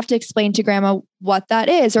 oh, I have to explain to grandma what that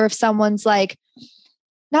is. Or if someone's like,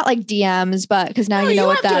 not like DMs, but because now you know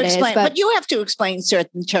what that is. But you have to explain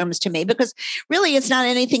certain terms to me because really it's not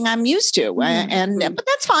anything I'm used to. But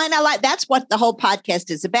that's fine. That's what the whole podcast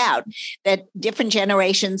is about, that different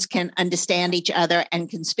generations can understand each other and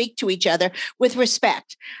can speak to each other with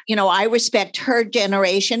respect. I respect her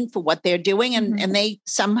generation for what they're doing, and they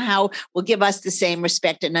somehow will give us the same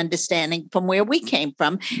respect and understanding from where we came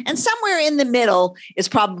from. And somewhere in the middle is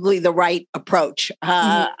probably the right approach.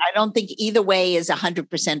 I don't think either way is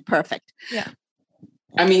 100% perfect. Yeah.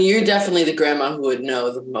 I mean, you're definitely the grandma who would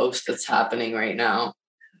know the most that's happening right now.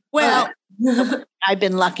 Well, I've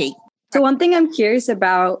been lucky. So one thing I'm curious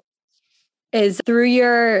about is through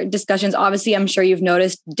your discussions, obviously, I'm sure you've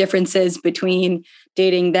noticed differences between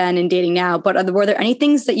dating then and dating now, but were there any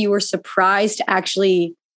things that you were surprised to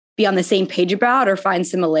actually be on the same page about or find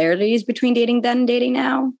similarities between dating then and dating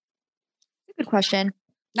now? Good question.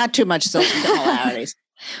 Not too much similarities.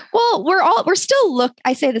 Well,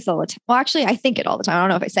 I say this all the time. Well, actually, I think it all the time. I don't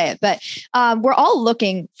know if I say it, but we're all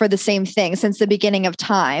looking for the same thing since the beginning of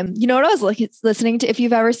time. You know what I was listening to? If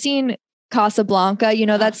you've ever seen Casablanca,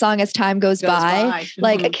 that song As Time Goes By.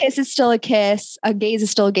 Like a kiss is still a kiss, a gaze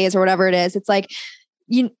is still a gaze, or whatever it is. It's like,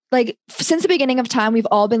 since the beginning of time, we've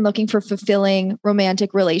all been looking for fulfilling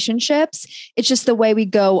romantic relationships. It's just the way we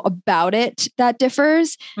go about it that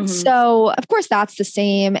differs. So of course that's the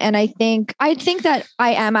same. And I think that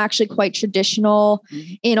I am actually quite traditional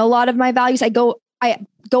in a lot of my values. I go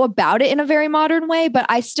about it in a very modern way, but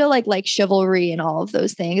I still like chivalry and all of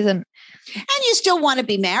those things. And you still want to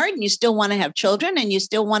be married, and you still want to have children, and you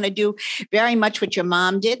still want to do very much what your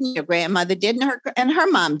mom did and your grandmother did and her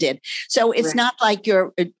mom did. So it's not like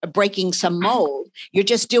you're breaking some mold. You're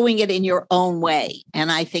just doing it in your own way.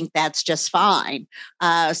 And I think that's just fine.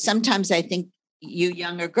 Sometimes I think you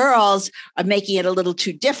younger girls are making it a little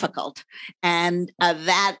too difficult. And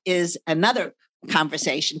that is another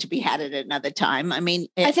conversation to be had at another time. I mean,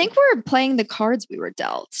 I think we're playing the cards we were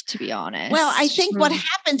dealt, to be honest. Well, I think what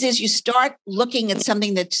happens is you start looking at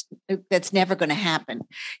something that's never going to happen.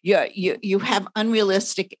 You have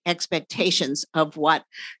unrealistic expectations of what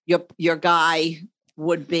your guy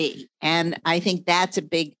would be. And I think that's a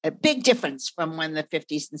big difference from when the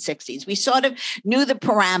 50s and 60s. We sort of knew the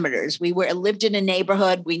parameters. We lived in a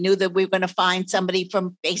neighborhood. We knew that we were going to find somebody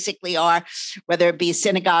from basically whether it be a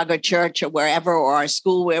synagogue or church or wherever, or our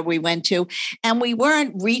school where we went to. And we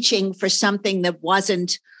weren't reaching for something that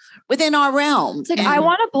wasn't within our realm. It's like, I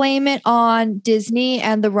want to blame it on Disney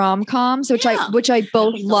and the rom-coms, which I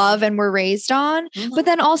both love and were raised on. But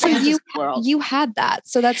then also you had that.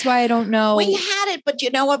 So that's why I don't know. We had it, but you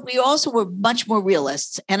know what? We also were much more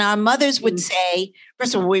realists. And our mothers would say,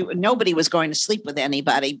 first of all, nobody was going to sleep with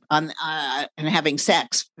anybody and having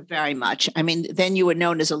sex very much. I mean, then you were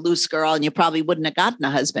known as a loose girl and you probably wouldn't have gotten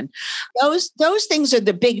a husband. Those things are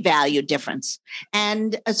the big value difference.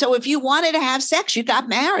 And so if you wanted to have sex, you got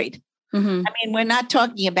married. I mean, we're not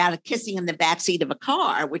talking about kissing in the backseat of a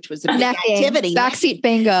car, which was a big activity. Backseat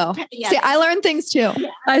bingo. Yeah. See, I learned things too.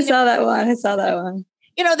 I saw that one.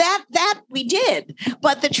 That we did.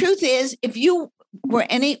 But the truth is, if you were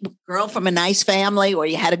any girl from a nice family or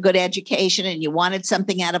you had a good education and you wanted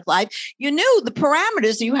something out of life, you knew the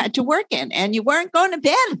parameters you had to work in, and you weren't going to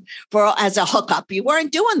bed as a hookup. You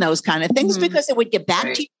weren't doing those kind of things because it would get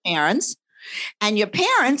back to your parents. And your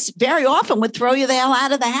parents very often would throw you the hell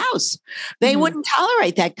out of the house. They wouldn't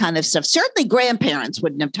tolerate that kind of stuff. Certainly grandparents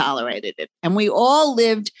wouldn't have tolerated it. And we all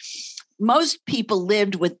most people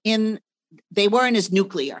lived within, they weren't as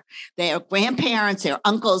nuclear. Their grandparents, their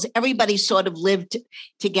uncles, everybody sort of lived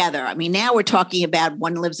together. I mean, now we're talking about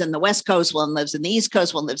one lives in the West Coast, one lives in the East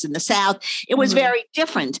Coast, one lives in the South. It was very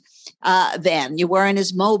different then. You weren't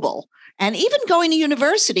as mobile. And even going to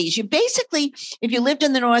universities, you basically, if you lived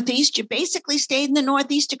in the Northeast, you basically stayed in the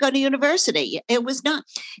Northeast to go to university. It was not,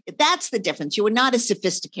 that's the difference. You were not as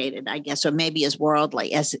sophisticated, I guess, or maybe as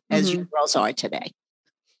worldly as you girls are today.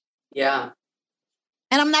 Yeah.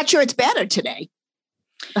 And I'm not sure it's better today.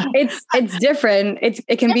 It's different.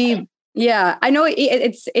 It can be, yeah. I know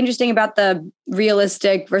it's interesting about the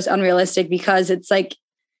realistic versus unrealistic, because it's like,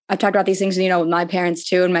 I've talked about these things, with my parents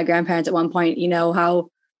too, and my grandparents at one point,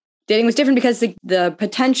 how dating was different because the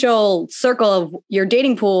potential circle of your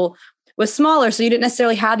dating pool was smaller. So you didn't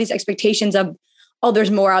necessarily have these expectations of, oh,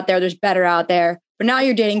 there's more out there, there's better out there. But now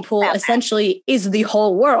your dating pool essentially is the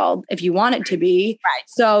whole world if you want it to be. Right.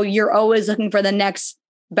 So you're always looking for the next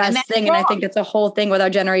best thing. And I think that's the whole thing with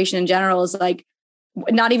our generation in general, is like,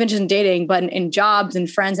 not even just in dating, but in jobs and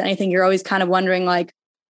friends, anything, you're always kind of wondering, like,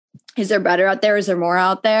 is there better out there? Is there more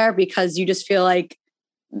out there? Because you just feel like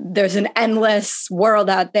there's an endless world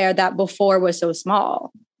out there that before was so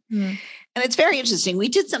small. And it's very interesting. We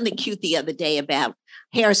did something cute the other day about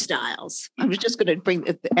hairstyles. I was just going to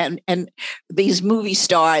bring and these movie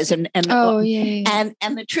stars and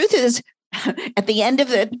the truth is, at the end of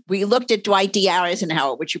it, we looked at Dwight D.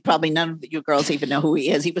 Eisenhower, which none of you girls even know who he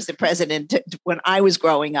is. He was the president when I was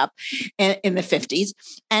growing up in the 50s.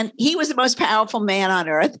 And he was the most powerful man on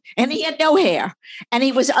earth. And he had no hair. And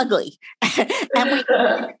he was ugly. And we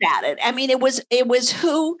looked at it. I mean, it was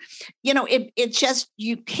who, it's just,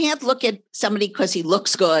 you can't look at somebody because he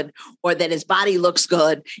looks good or that his body looks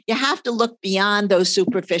good. You have to look beyond those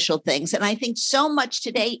superficial things. And I think so much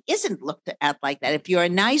today isn't looked at like that. If you're a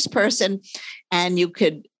nice person, and you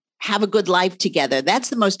could have a good life together, that's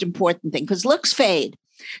the most important thing, because looks fade.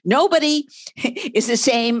 Nobody is the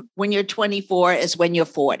same when you're 24 as when you're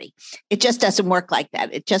 40. It just doesn't work like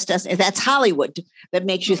that. It just doesn't. That's Hollywood that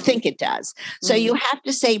makes you think it does. So you have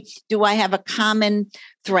to say, do I have a common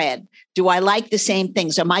thread? Do I like the same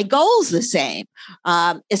things? Are my goals the same?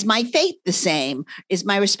 Is my faith the same? Is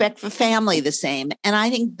my respect for family the same? And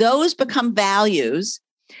I think those become values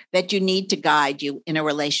that you need to guide you in a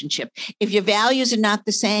relationship. If your values are not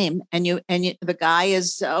the same and the guy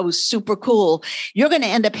is super cool, you're going to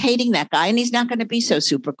end up hating that guy, and he's not going to be so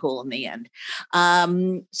super cool in the end.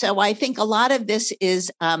 So I think a lot of this is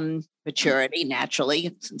maturity,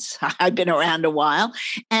 naturally, since I've been around a while,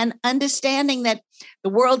 and understanding that the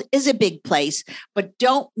world is a big place, but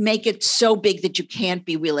don't make it so big that you can't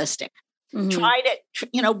be realistic. Try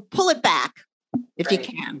to, pull it back if you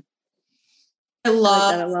can. I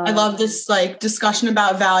love this discussion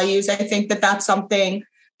about values. I think that that's something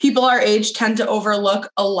people our age tend to overlook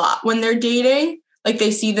a lot when they're dating. Like, they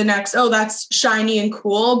see the next, that's shiny and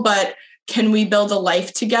cool, but can we build a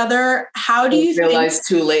life together? How do you realize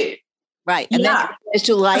too late? Right. And then it's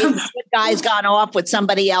too late. The guy's gone off with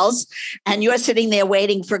somebody else and you're sitting there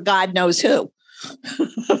waiting for God knows who.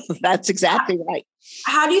 That's exactly right.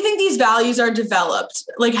 How do you think these values are developed?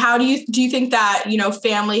 Like, how do you think that,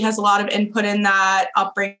 family has a lot of input in that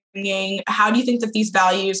upbringing? How do you think that these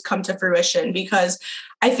values come to fruition? Because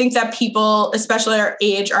I think that people, especially our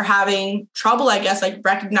age, are having trouble, I guess,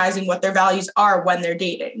 recognizing what their values are when they're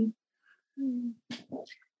dating.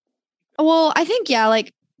 Well, I think,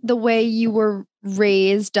 the way you were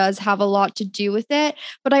raised does have a lot to do with it.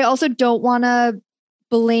 But I also don't want to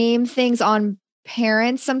blame things on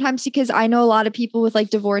parents sometimes, because I know a lot of people with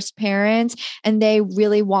divorced parents and they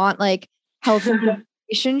really want healthy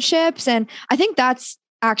relationships. And I think that's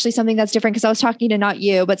actually something that's different, because I was talking to not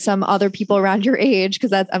you, but some other people around your age,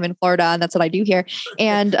 because I'm in Florida and that's what I do here.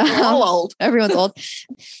 And old. Everyone's old.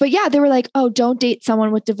 But yeah, they were like, oh, don't date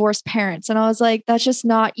someone with divorced parents. And I was like, that's just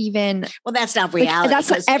not even. Well, that's not reality.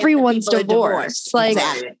 That's not everyone's divorced.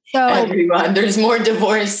 Exactly. So everyone, there's more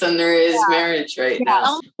divorce than there is marriage right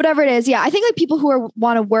now. Whatever it is. Yeah. I think people who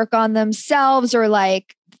want to work on themselves or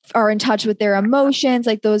are in touch with their emotions,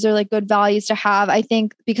 those are good values to have. I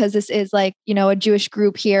think because this is a Jewish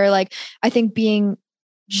group here, I think being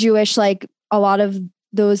Jewish, a lot of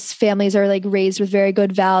those families are raised with very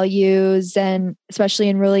good values, and especially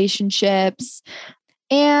in relationships.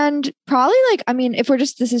 And probably like, I mean,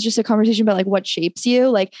 this is just a conversation about like what shapes you,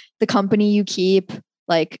 like the company you keep,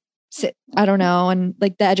 like, I don't know. And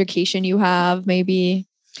like the education you have, maybe.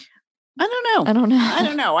 I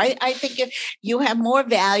don't know. I think if you have more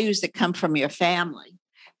values that come from your family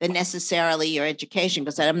than necessarily your education,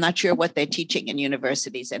 because I'm not sure what they're teaching in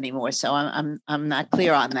universities anymore. So I'm not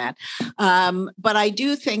clear on that. But I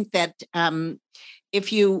do think that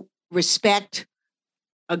if you respect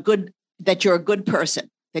that you're a good person,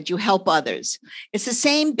 that you help others, it's the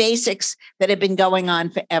same basics that have been going on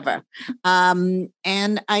forever.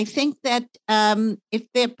 And I think that if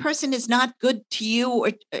the person is not good to you,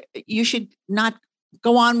 or you should not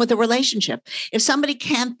go on with a relationship. If somebody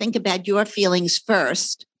can't think about your feelings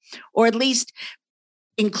first, or at least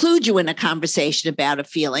include you in a conversation about a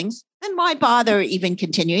feelings, then why bother even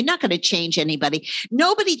continue? You're not going to change anybody.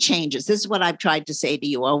 Nobody changes. This is what I've tried to say to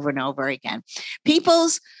you over and over again.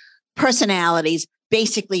 People's personalities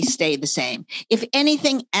basically stay the same. If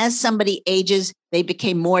anything, as somebody ages, they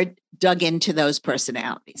became more dug into those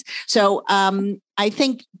personalities. So I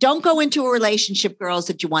think don't go into a relationship, girls,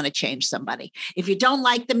 that you want to change somebody. If you don't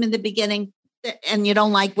like them in the beginning and you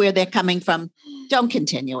don't like where they're coming from, don't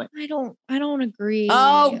continue it. I don't agree.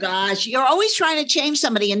 Oh gosh, you're always trying to change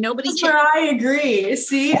somebody and nobody changes. I agree.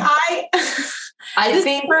 See, I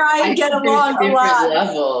think where I get along a lot.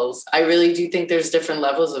 Levels. I really do think there's different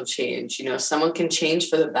levels of change. You know, someone can change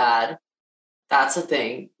for the bad. That's a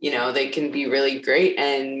thing. You know, they can be really great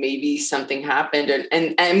and maybe something happened.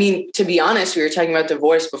 And I mean, to be honest, we were talking about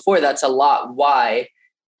divorce before. That's a lot why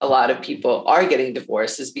a lot of people are getting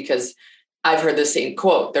divorced, is because I've heard the same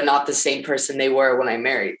quote. They're not the same person they were when I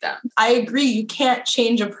married them. I agree. You can't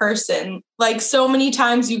change a person. Like, so many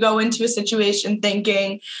times you go into a situation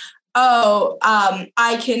thinking,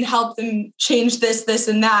 I can help them change this,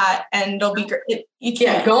 and that, and it'll be great. You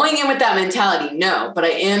can't. Going in with that mentality, no. But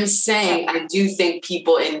I am saying I do think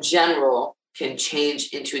people in general can change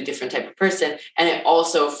into a different type of person, and it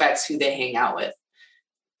also affects who they hang out with.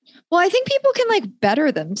 Well, I think people can like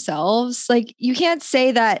better themselves. Like, you can't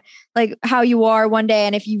say that like how you are one day,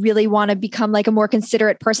 and if you really want to become like a more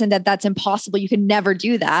considerate person, that's impossible. You can never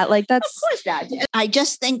do that. Like, that's of course not. I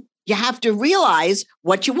just think you have to realize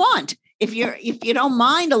what you want. If you don't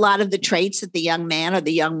mind a lot of the traits that the young man or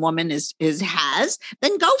the young woman has,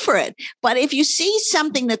 then go for it. But if you see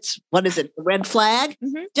something that's, what is it, the red flag,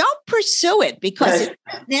 don't pursue it, because it's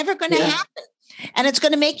never going to happen. And it's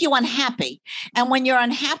going to make you unhappy. And when you're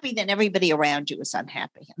unhappy, then everybody around you is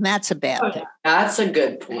unhappy. And that's a bad thing. That's a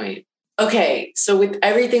good point. Okay. So with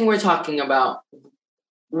everything we're talking about,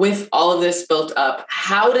 with all of this built up,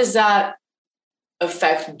 how does that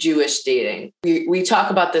affect Jewish dating? We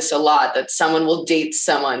talk about this a lot, that someone will date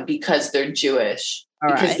someone because they're Jewish,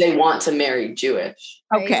 because they want to marry Jewish.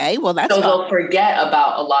 Okay, well, that's so they'll forget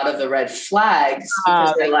about a lot of the red flags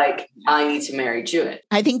because they're like, I need to marry Jewish.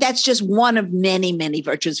 I think that's just one of many, many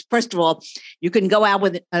virtues. First of all, you can go out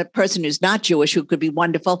with a person who's not Jewish, who could be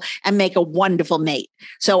wonderful, and make a wonderful mate.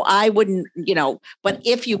 So I wouldn't, but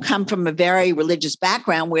if you come from a very religious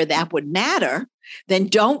background where that would matter, then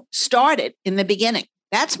don't start it in the beginning.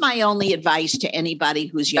 That's my only advice to anybody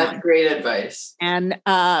who's young. That's great advice. And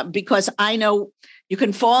because I know you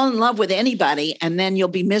can fall in love with anybody, and then you'll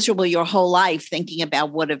be miserable your whole life thinking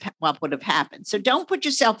about what would have happened. So don't put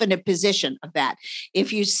yourself in a position of that.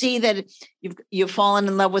 If you see that you've fallen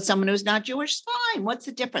in love with someone who's not Jewish, fine. What's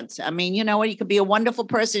the difference? I mean, you know what? You could be a wonderful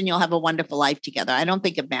person. You'll have a wonderful life together. I don't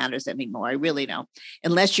think it matters anymore. I really don't.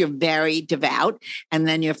 Unless you're very devout, and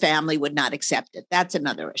then your family would not accept it. That's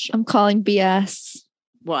another issue. I'm calling BS.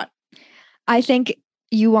 What? I think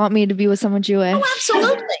you want me to be with someone Jewish. Oh,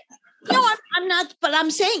 absolutely. No, I'm not, but I'm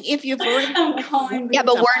saying if you're yeah,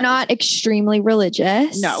 but we're not extremely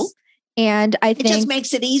religious. No. And I think it just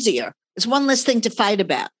makes it easier. It's one less thing to fight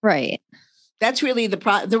about. Right. That's really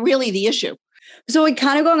the issue. So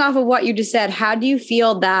kind of going off of what you just said, how do you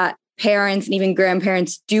feel that parents and even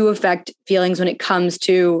grandparents do affect feelings when it comes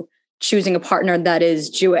to choosing a partner that is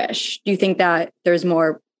Jewish? Do you think that there's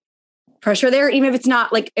more pressure there, even if it's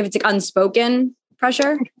not like, if it's like unspoken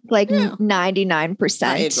pressure? Like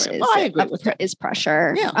 99% is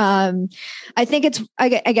pressure. Yeah. I think I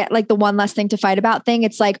get like the one less thing to fight about thing.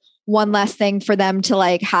 It's like, one less thing for them to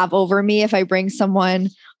like have over me if I bring someone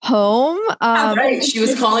home. Right. She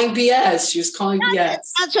was calling BS. She was calling BS.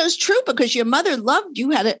 That's so true because your mother loved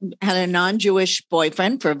you, had a non-Jewish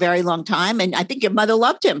boyfriend for a very long time. And I think your mother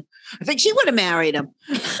loved him. I think she would have married him.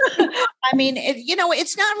 I mean,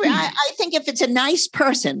 it's not, I think if it's a nice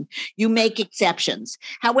person, you make exceptions.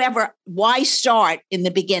 However, why start in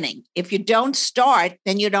the beginning? If you don't start,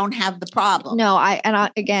 then you don't have the problem. No,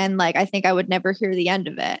 again, like, I think I would never hear the end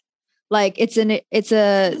of it. Like it's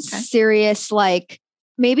a serious, like,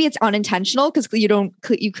 maybe it's unintentional because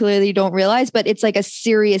you clearly don't realize, but it's like a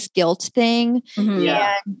serious guilt thing. Mm-hmm.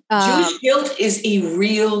 Yeah. And, Jewish guilt is a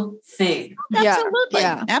real thing. Absolutely.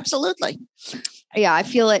 Yeah. Absolutely. Yeah. I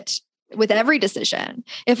feel it with every decision.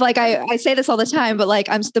 If like, I say this all the time, but like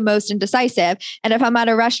I'm the most indecisive. And if I'm at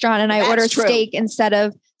a restaurant and I order steak instead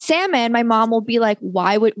of salmon, my mom will be like,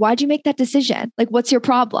 why'd you make that decision? Like, what's your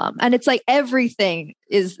problem? And it's like, everything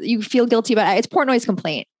is, you feel guilty about it. It's Portnoy's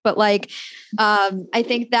complaint. But like, I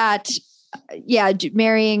think that,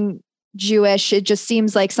 marrying Jewish, it just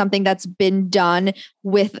seems like something that's been done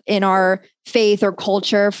within our faith or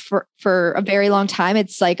culture for a very long time.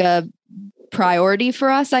 It's like a priority for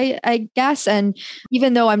us, I guess. And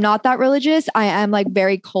even though I'm not that religious, I am like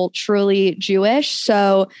very culturally Jewish.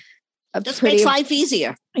 So just makes life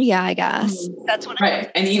easier. Yeah, I guess. That's what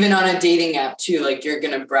right. And even on a dating app too, like you're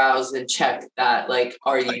going to browse and check that, like,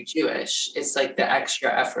 are you Jewish? It's like the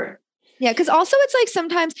extra effort. Yeah. Cause also it's like,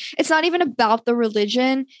 sometimes it's not even about the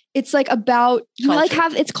religion. It's like about, you like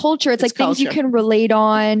have, it's culture. It's like culture. Things you can relate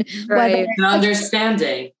on. Right. And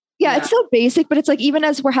understanding. Yeah, it's so basic, but it's like, even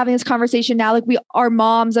as we're having this conversation now, like our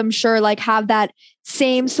moms, I'm sure, like have that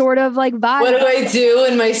same sort of like vibe. What do I do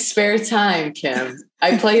in my spare time, Kim?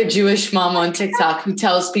 I play a Jewish mom on TikTok who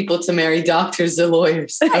tells people to marry doctors or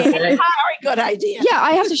lawyers. Okay. Very good idea. Yeah,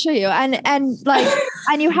 I have to show you. And like,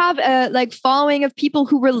 and you have a like following of people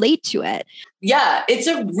who relate to it. Yeah, it's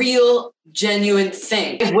a real, genuine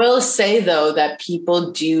thing. I will say though, that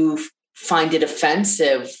people do find it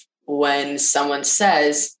offensive when someone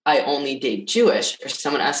says, I only date Jewish, or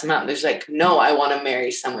someone asks them out, and there's like, no, I want to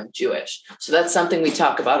marry someone Jewish. So that's something we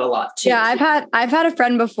talk about a lot too. Yeah, I've had a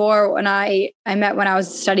friend before when I met when I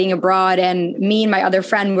was studying abroad, and me and my other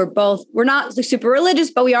friend we're not super religious,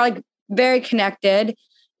 but we are like very connected.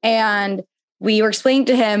 And we were explaining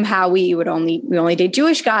to him how we only date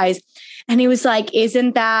Jewish guys. And he was like,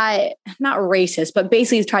 isn't that not racist, but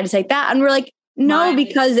basically he's trying to say that. And we're like, no,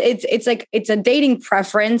 because it's like, it's a dating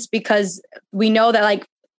preference, because we know that like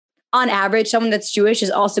on average, someone that's Jewish is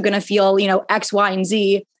also going to feel, X, Y, and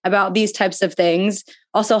Z about these types of things.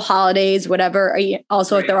 Also holidays, whatever.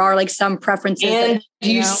 Also, if there are like some preferences. And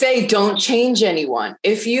you say, don't change anyone.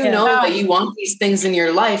 If you know that you want these things in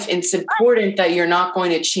your life, it's important that you're not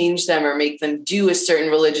going to change them or make them do a certain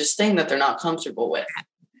religious thing that they're not comfortable with.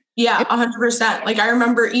 Yeah, 100%. Like I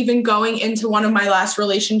remember even going into one of my last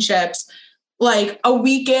relationships, like a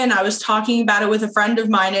weekend, I was talking about it with a friend of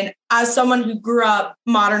mine. And as someone who grew up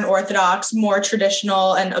modern Orthodox, more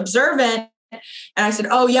traditional and observant, and I said,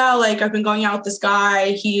 oh yeah, like I've been going out with this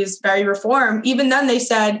guy. He is very reformed. Even then they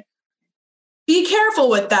said, be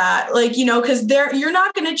careful with that. Like, because you're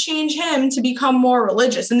not going to change him to become more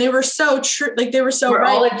religious. And they were so true. Like they were so We're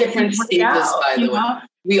all at different stages, by the way.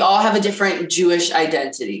 We all have a different Jewish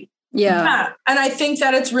identity. Yeah. And I think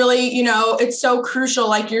that it's really, it's so crucial,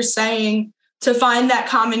 like you're saying, to find that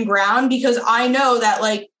common ground, because I know that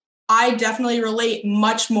like, I definitely relate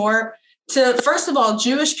much more to, first of all,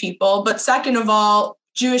 Jewish people, but second of all,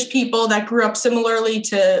 Jewish people that grew up similarly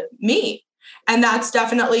to me. And that's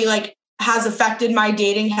definitely like has affected my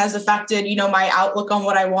dating, has affected, my outlook on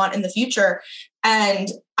what I want in the future. And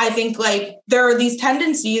I think like there are these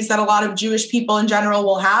tendencies that a lot of Jewish people in general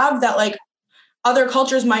will have that like other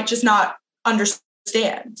cultures might just not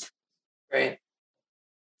understand. Right.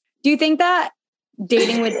 Do you think that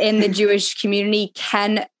dating within the Jewish community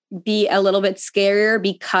can be a little bit scarier,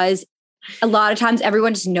 because a lot of times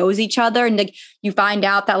everyone just knows each other, and like you find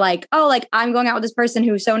out that like, oh, like I'm going out with this person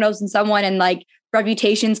who so knows someone, and like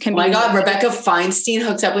reputations can be. Oh my God, Rebecca Feinstein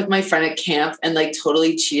hooked up with my friend at camp and like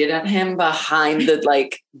totally cheated on him behind the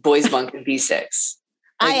like boys bunk in B6.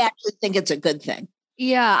 Like, I actually think it's a good thing.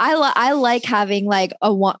 Yeah, I like having like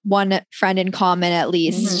a one friend in common at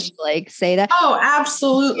least. Like say that. Oh,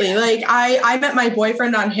 absolutely. Like I met my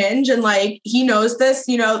boyfriend on Hinge, and like he knows this.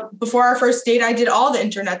 Before our first date, I did all the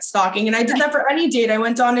internet stalking, and I did that for any date I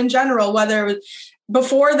went on in general. Whether it was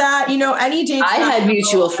before that, any date. I had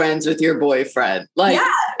mutual friends with your boyfriend. Like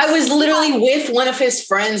I was literally with one of his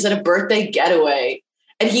friends at a birthday getaway.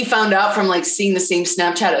 And he found out from like seeing the same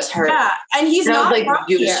Snapchat as her. Yeah, and he's not like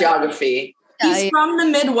Jewish geography. He's from the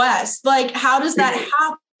Midwest. Like, how does that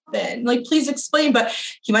happen? Like, please explain. But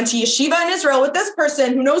he went to yeshiva in Israel with this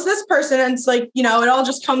person who knows this person. And it's like, it all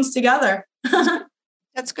just comes together.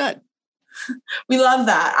 That's good. We love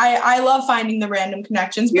that. I love finding the random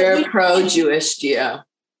connections. You're pro-Jewish, Gio.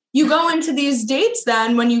 You go into these dates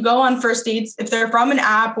then, when you go on first dates, if they're from an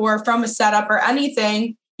app or from a setup or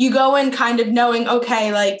anything, you go in kind of knowing,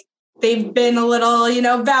 okay, like they've been a little,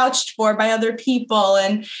 vouched for by other people.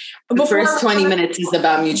 And the first 20 minutes is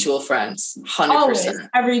about mutual friends. 100%. Always,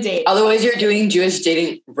 every date. Otherwise, you're doing Jewish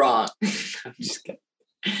dating wrong. I'm just kidding.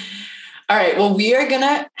 All right. Well, we are going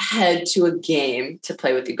to head to a game to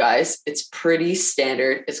play with you guys. It's pretty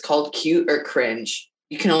standard. It's called Cute or Cringe.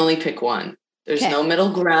 You can only pick one. There's no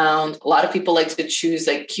middle ground. A lot of people like to choose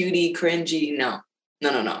like cutie, cringy. No.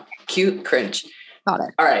 Cute, cringe. Got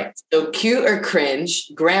it. All right. So cute or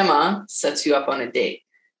cringe, grandma sets you up on a date.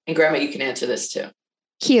 And grandma, you can answer this too.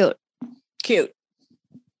 Cute.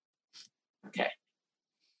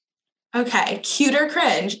 Okay. Cute or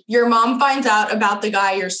cringe, your mom finds out about the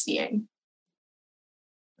guy you're seeing.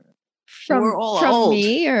 We're all from old.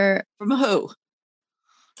 Me or from who?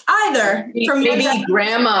 Either. Maybe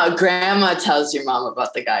grandma tells your mom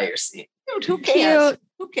about the guy you're seeing. Who cares? Cute.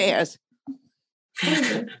 Who cares?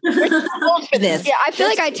 We're too old for this. Yeah, I feel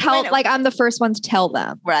like I tell, like I'm the first one to tell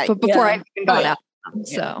them, right? But before I've even gone out.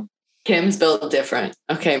 So Kim's built different.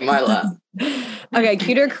 Okay, Marla. Okay,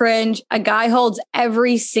 cute or cringe, a guy holds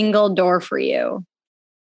every single door for you.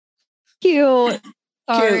 Cute.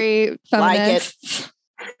 Sorry, feminists. Like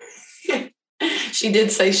it. She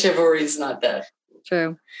did say chivalry's not dead.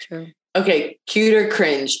 True. Okay, cute or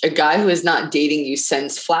cringe, a guy who is not dating you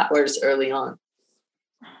sends flowers early on.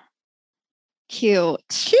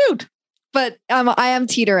 Cute. But I am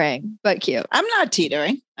teetering, but cute. I'm not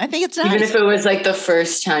teetering. I think it's nice. Even if it was like the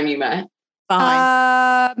first time you met.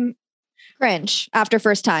 Fine. Cringe after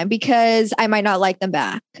first time because I might not like them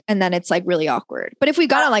back. And then it's like really awkward. But if we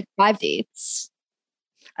got on like 5 dates.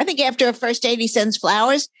 I think after a first date, he sends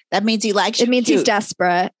flowers. That means he likes you. It means he's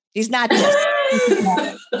desperate. He's not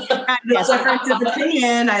desperate. Difference of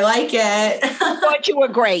opinion. I like it. I thought you were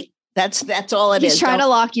great. That's all it is. He's trying to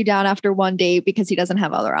lock you down after one date because he doesn't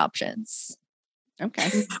have other options. Okay.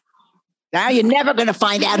 Now you're never going to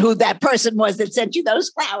find out who that person was that sent you those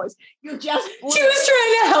flowers. You just blew She was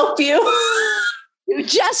trying to help you. You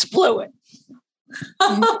just blew it.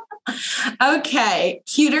 Okay.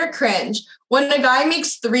 Cute or cringe, when a guy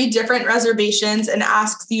makes 3 different reservations and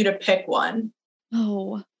asks you to pick one.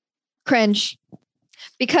 Oh, cringe.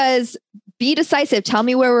 Because be decisive. Tell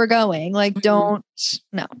me where we're going. Like, don't.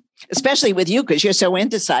 No. Especially with you, because you're so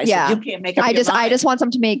indecisive. Yeah. You can't make up your mind. I just want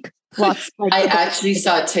them to make lots. I actually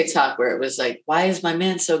saw a TikTok where it was like, why is my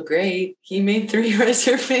man so great? He made 3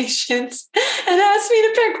 reservations and asked me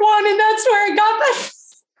to pick one, and that's where I got that.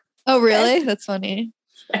 Oh, really? That's funny.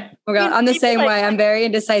 Oh God, I'm the same way. I'm very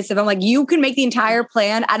indecisive. I'm like, you can make the entire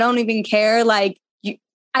plan. I don't even care. Like,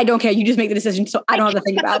 I don't care. You just make the decision. So I don't have to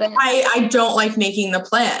think about it. I don't like making the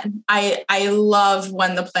plan. I love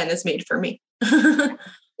when the plan is made for me.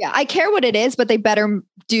 Yeah, I care what it is, but they better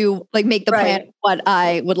do make the plan what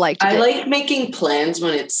I would like to do. I like making plans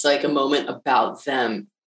when it's like a moment about them.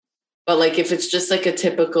 But like if it's just like a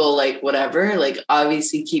typical like whatever, like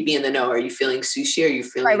obviously keep me in the know. Are you feeling sushi? Are you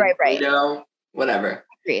feeling burrito? Whatever.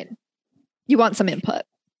 Agreed. You want some input.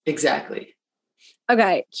 Exactly.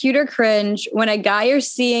 Okay, cute or cringe, when a guy you're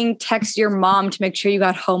seeing texts your mom to make sure you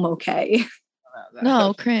got home okay.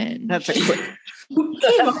 No, cringe. That's a cringe. When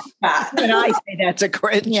I say that's a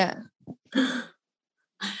cringe. Yeah.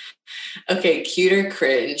 Okay, cute or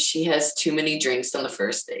cringe, she has too many drinks on the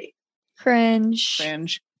first date. Cringe.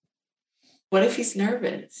 What if he's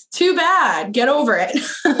nervous? Too bad. Get over it.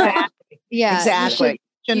 Yeah. Exactly.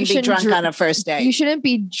 Shouldn't be drunk on a first date. You shouldn't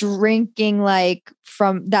be drinking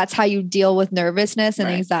that's how you deal with nervousness and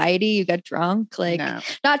anxiety. You get drunk.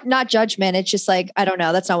 Not judgment. It's just like, I don't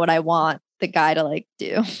know. That's not what I want the guy to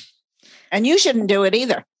do. And you shouldn't do it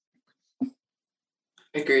either.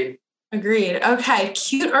 Agreed. Okay.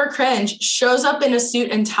 Cute or cringe, shows up in a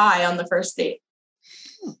suit and tie on the first date.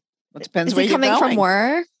 It depends Is where he you're coming going. from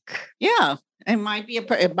work? Yeah. It might be a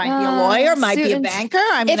lawyer, might be a banker.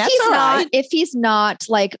 I mean, that's all right. If he's not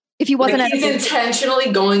if he wasn't he's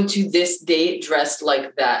intentionally going to this date dressed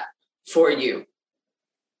like that for you.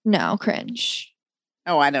 No, cringe.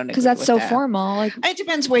 Oh, I don't know. Because that's so formal. It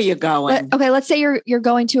depends where you're going. Let's say you're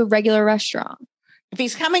going to a regular restaurant. If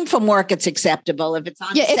he's coming from work, it's acceptable. If it's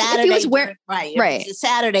on Saturday, if he was right. If it's a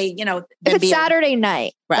Saturday, if it's Saturday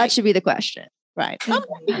night, that should be the question. Right.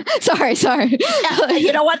 Sorry. Yeah,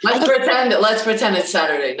 you know what? Let's pretend it's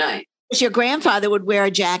Saturday night. Your grandfather would wear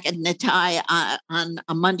a jacket and a tie on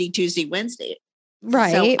a Monday, Tuesday, Wednesday.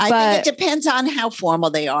 Right. So I think it depends on how formal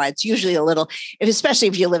they are. It's usually a little, especially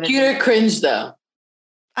if you live in. Cute or cringe, though?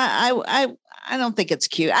 I don't think it's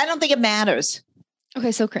cute. I don't think it matters.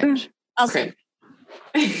 Okay, so cringe. I'll Cringe.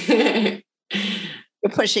 say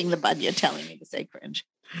you're pushing the button. You're telling me to say cringe.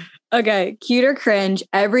 Okay, cute or cringe.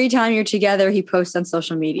 Every time you're together, he posts on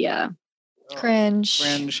social media. Cringe.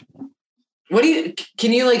 Cringe.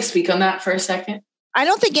 Can you like speak on that for a second? I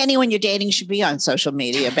don't think anyone you're dating should be on social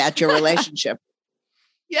media about your relationship.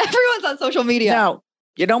 Yeah, everyone's on social media. No,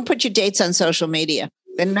 you don't put your dates on social media.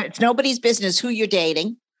 Then it's nobody's business who you're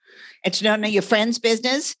dating. It's none of your friend's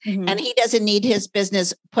business, and he doesn't need his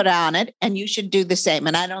business put on it. And you should do the same.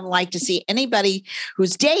 And I don't like to see anybody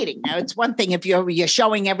who's dating. Now, it's one thing if you're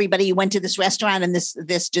showing everybody you went to this restaurant and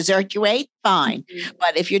this dessert you ate, fine.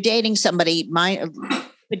 But if you're dating somebody, keep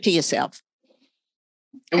it to yourself.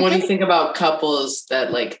 And what do you think about couples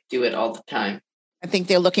that like do it all the time? I think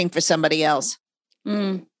they're looking for somebody else.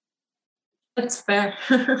 That's fair.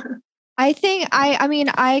 I think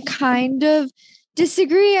I kind of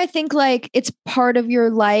disagree. I think like it's part of your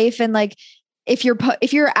life, and like if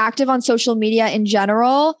you're active on social media in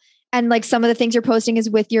general, and like some of the things you're posting is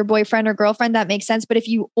with your boyfriend or girlfriend, that makes sense. But if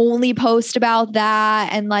you only post about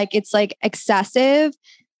that and like it's like excessive,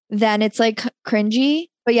 then it's like cringy.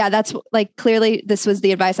 But yeah, that's like clearly this was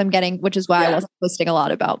the advice I'm getting, which is why I wasn't posting a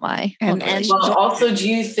lot about my and well, also, do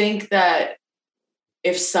you think that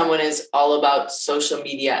if someone is all about social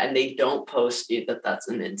media and they don't post you, that's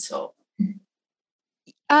an insult?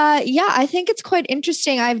 Yeah, I think it's quite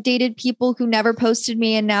interesting. I've dated people who never posted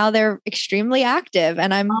me and now they're extremely active,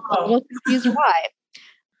 and I'm a little confused why.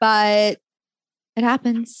 But it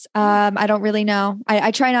happens. I don't really know.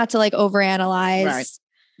 I try not to like overanalyze. Right.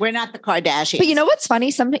 We're not the Kardashians. But you know what's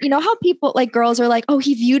funny? You know how people like girls are like, oh,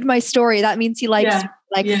 he viewed my story. That means he likes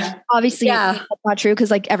obviously that's not true because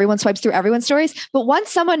like everyone swipes through everyone's stories. But once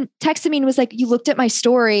someone texted me and was like, you looked at my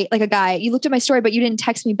story, like a guy, you looked at my story, but you didn't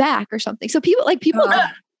text me back or something. So people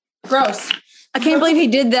Gross. I can't believe he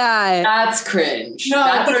did that. That's cringe. No,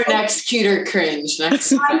 that's our next cute or cringe.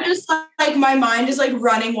 Next I'm just like my mind is like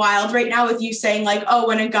running wild right now with you saying like, oh,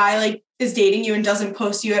 when a guy like is dating you and doesn't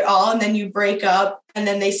post you at all, and then you break up and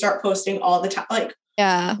then they start posting all the time. Like,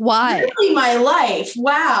 yeah, why? Literally my life.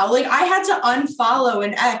 Wow. Like I had to unfollow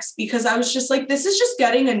an ex because I was just like, this is just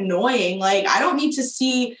getting annoying. Like, I don't need to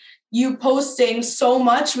see you posting so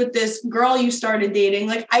much with this girl you started dating.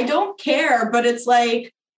 Like, I don't care, but it's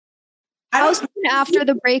like, how soon after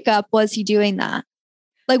the breakup was he doing that?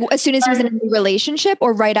 Like as soon as he was in a new relationship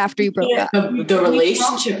or right after you broke up? The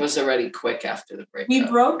relationship was already quick after the breakup. We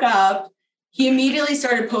broke up. He immediately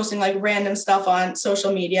started posting like random stuff on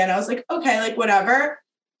social media. And I was like, okay, like whatever.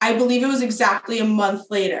 I believe it was exactly a month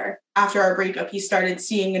later after our breakup, he started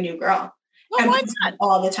seeing a new girl. Well, why not?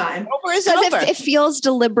 All the time. Over is over. It feels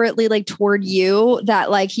deliberately like toward you that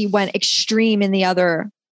like he went extreme in the other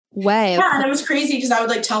way. Yeah, and it was crazy because I would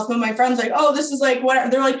like tell some of my friends like, oh, this is like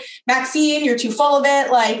whatever. They're like, Maxine, you're too full of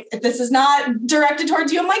it. Like, if this is not directed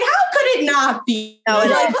towards you. I'm like, how could it not be? No,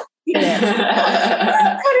 like, how could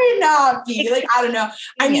it not be? Like, I don't know.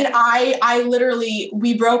 I mean, I literally,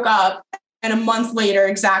 we broke up and a month later,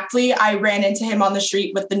 exactly, I ran into him on the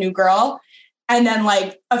street with the new girl. And then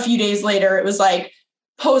like a few days later, it was like,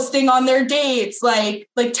 posting on their dates, like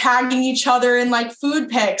tagging each other in like food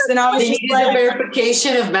pics. And I was just like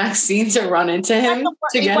verification of Maxine to run into him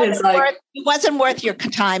to get his like it wasn't worth your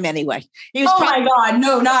time anyway. He was my God,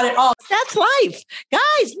 no, not at all. That's life.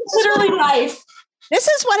 Guys, literally life. This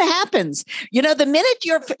is what happens. You know, the minute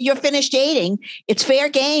you're finished dating, it's fair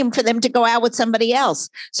game for them to go out with somebody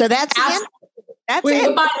else. So that's it. By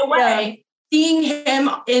the way, seeing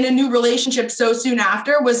him in a new relationship so soon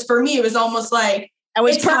after was for me, it was almost like it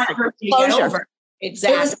was perfect. For me to get over.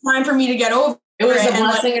 Exactly. It was time for me to get over. It was a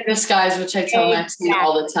blessing in disguise, which I tell Maxine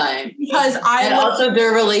all the time. Because also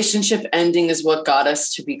their relationship ending is what got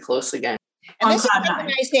us to be close again. And this is what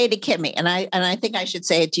I say to Kimmy, and I think I should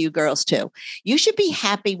say it to you girls too. You should be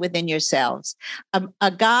happy within yourselves.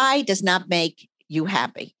 A guy does not make you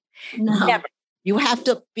happy. No. Never. You have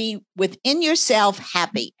to be within yourself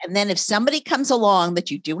happy. And then if somebody comes along that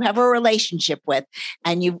you do have a relationship with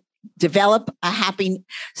and you develop a happy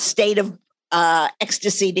state of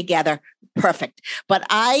ecstasy together, perfect. But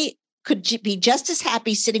I could be just as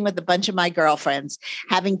happy sitting with a bunch of my girlfriends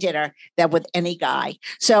having dinner than with any guy.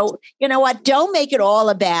 So, you know what? Don't make it all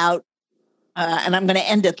about, and I'm going to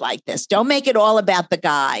end it like this. Don't make it all about the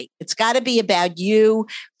guy. It's got to be about you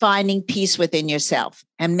finding peace within yourself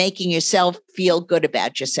and making yourself feel good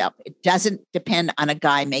about yourself. It doesn't depend on a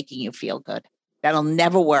guy making you feel good. That'll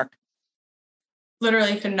never work.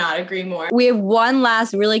 Literally could not agree more. We have one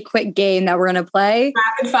last really quick game that we're going to play.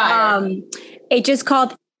 Rapid fire. It just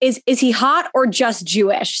called Is he hot or just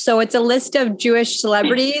Jewish? So it's a list of Jewish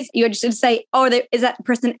celebrities. You just say, oh, is that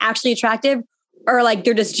person actually attractive? Or like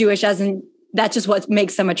they're just Jewish as in that's just what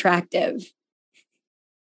makes them attractive.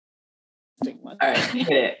 All right, hit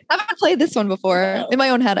it. I haven't played this one before. In my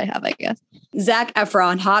own head, I have, I guess. Zac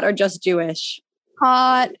Efron, hot or just Jewish?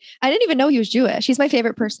 Hot. I didn't even know he was Jewish. He's my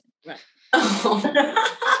favorite person.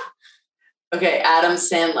 Okay, Adam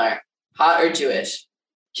Sandler, hot or Jewish?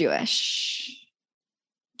 Jewish.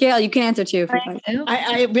 Gail, you can answer too. If you want.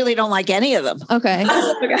 I really don't like any of them. Okay.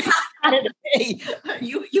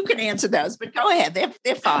 You can answer those, but go ahead.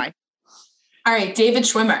 They're fine. All right, David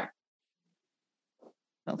Schwimmer.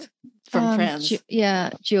 From Friends.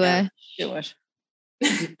 Jewish. Jewish.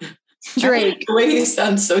 Drake. The way you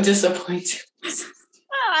sound so disappointed.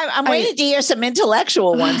 I'm waiting to hear some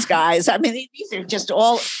intellectual ones, guys. I mean, these are just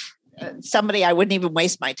all somebody I wouldn't even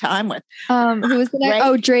waste my time with. Who was the next? Drake.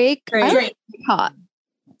 Oh, Drake. Drake. Hot.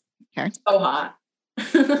 Okay. So hot. Love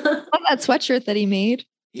that sweatshirt that he made.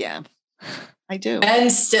 Yeah, I do. Ben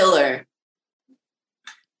Stiller.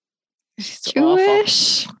 It's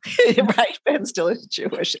Jewish. awful. Right, Ben Stiller is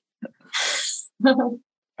Jewish.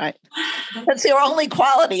 Right. That's their only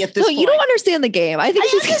quality at this point. You don't understand the game. I think I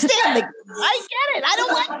understand. I get it. I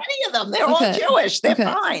don't like any of them. They're all Jewish. They're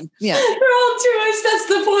fine. Yeah. They're all Jewish. That's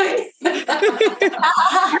the point.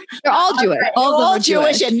 They're all Jewish. All of them are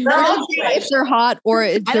Jewish. and They're all none Jewish. If they're hot or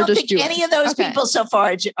I they're don't just think Jewish. any of those people so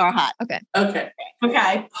far are hot. Okay.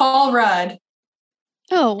 Okay. Paul Rudd.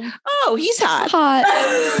 Oh, he's hot. Hot.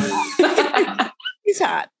 He's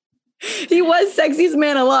hot. He was sexiest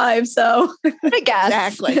man alive, so I guess.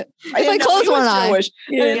 Exactly. If I close one eye. Jewish.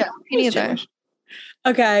 Yeah, me neither. Jewish.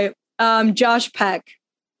 okay. Josh Peck.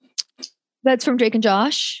 That's from Drake and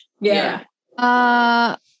Josh. Yeah.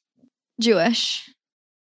 Jewish.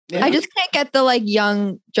 Yeah. I just can't get the like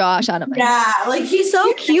young Josh out of my Yeah, like He's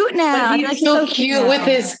so cute now. But he's so cute with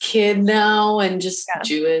his kid now and just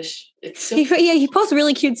Jewish. It's so He posts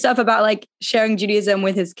really cute stuff about like sharing Judaism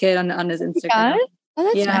with his kid on his Instagram. Oh,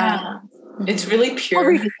 that's Yeah. It's really I'll pure.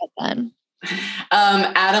 read it then.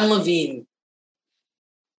 Adam Levine.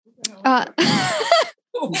 From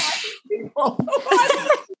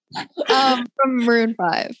Maroon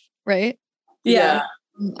 5, right? Yeah.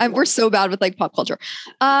 We're so bad with like pop culture.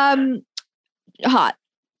 Hot.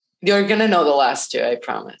 You're gonna know the last two, I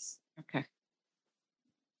promise. Okay.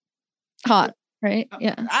 Hot, right?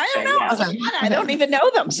 Yeah. I don't know. Okay. I don't even know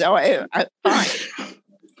them, so I fine.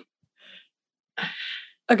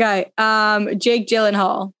 Okay. Jake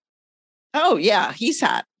Gyllenhaal. Oh yeah, he's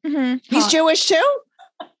hot. Mm-hmm. He's Jewish too.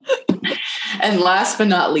 And last but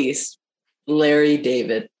not least, Larry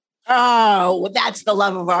David. Oh, that's the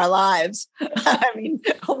love of our lives. I mean,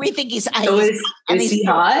 we think he's. So is he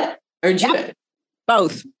hot or Jewish?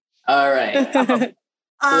 Both. All right.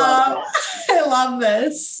 I love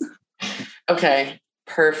this. Okay,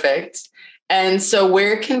 perfect. And so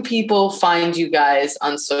where can people find you guys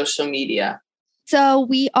on social media? So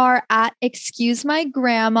we are at Excuse My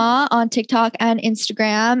Grandma on TikTok and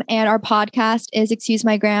Instagram. And our podcast is Excuse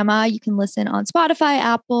My Grandma. You can listen on Spotify,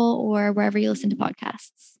 Apple, or wherever you listen to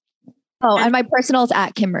podcasts. Oh, and my personal is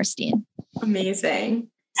at Kim Merstein. Amazing.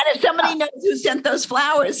 And if somebody knows who sent those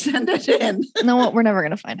flowers, send it in. No, we're never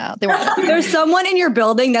going to find out. They won't. There's someone in your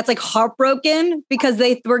building that's like heartbroken because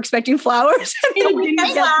they were expecting flowers.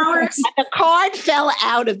 Flowers. The card fell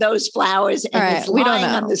out of those flowers and All right, it's we don't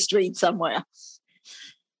lying know. on the street somewhere.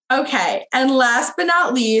 Okay. And last but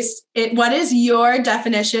not least, what is your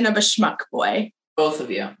definition of a schmuck boy? Both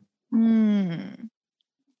of you.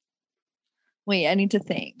 Wait, I need to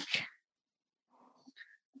think.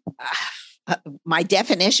 My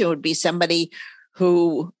definition would be somebody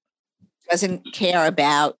who doesn't care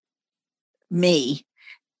about me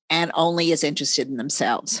and only is interested in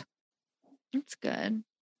themselves. That's good.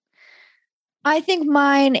 I think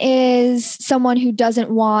mine is someone who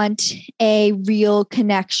doesn't want a real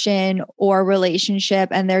connection or relationship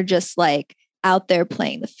and they're just like out there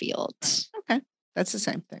playing the field. Okay. That's the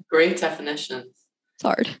same thing. Great definitions. It's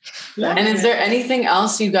hard. And is there anything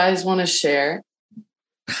else you guys want to share?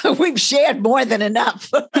 We've shared more than enough.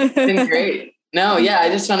 It's been great. No, yeah, I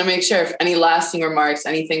just want to make sure if any lasting remarks,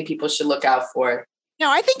 anything people should look out for. No,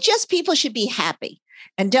 I think just people should be happy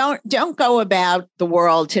and don't go about the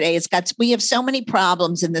world today. We have so many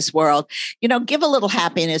problems in this world. You know, give a little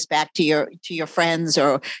happiness back to your friends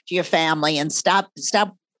or to your family and stop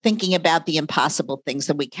thinking about the impossible things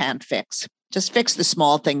that we can't fix. Just fix the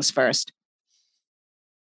small things first.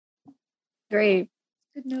 Great.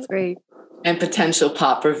 Great. And potential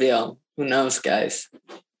pop reveal. Who knows, guys?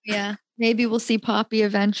 Yeah. Maybe we'll see Poppy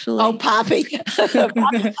eventually. Oh, Poppy.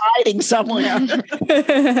 Poppy's hiding somewhere.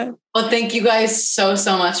 Well, thank you guys so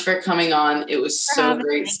much for coming on. It was so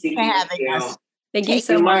great speaking with you. Thank you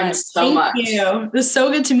so much. Learned so much. Thank you. It was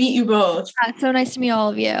so good to meet you both. Yeah, it's so nice to meet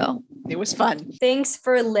all of you. It was fun. Thanks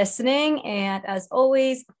for listening. And as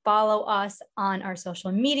always, follow us on our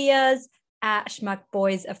social medias at Schmuck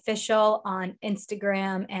Boys Official on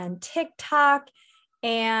Instagram and TikTok.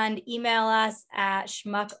 And email us at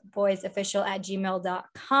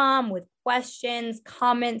schmuckboysofficial@gmail.com with questions,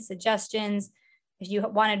 comments, suggestions. If you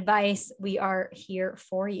want advice, we are here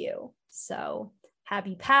for you. So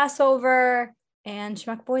happy Passover, and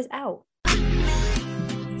Schmuck Boys out.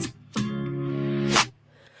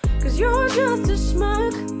 Cause you're just a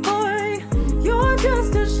schmuck boy. You're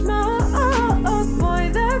just a schmuck boy.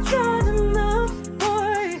 That's not enough,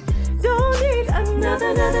 boy. Don't need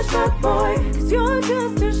another schmuck boy. Cause you're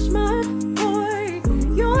just a schmuck boy.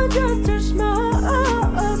 You're just a schmuck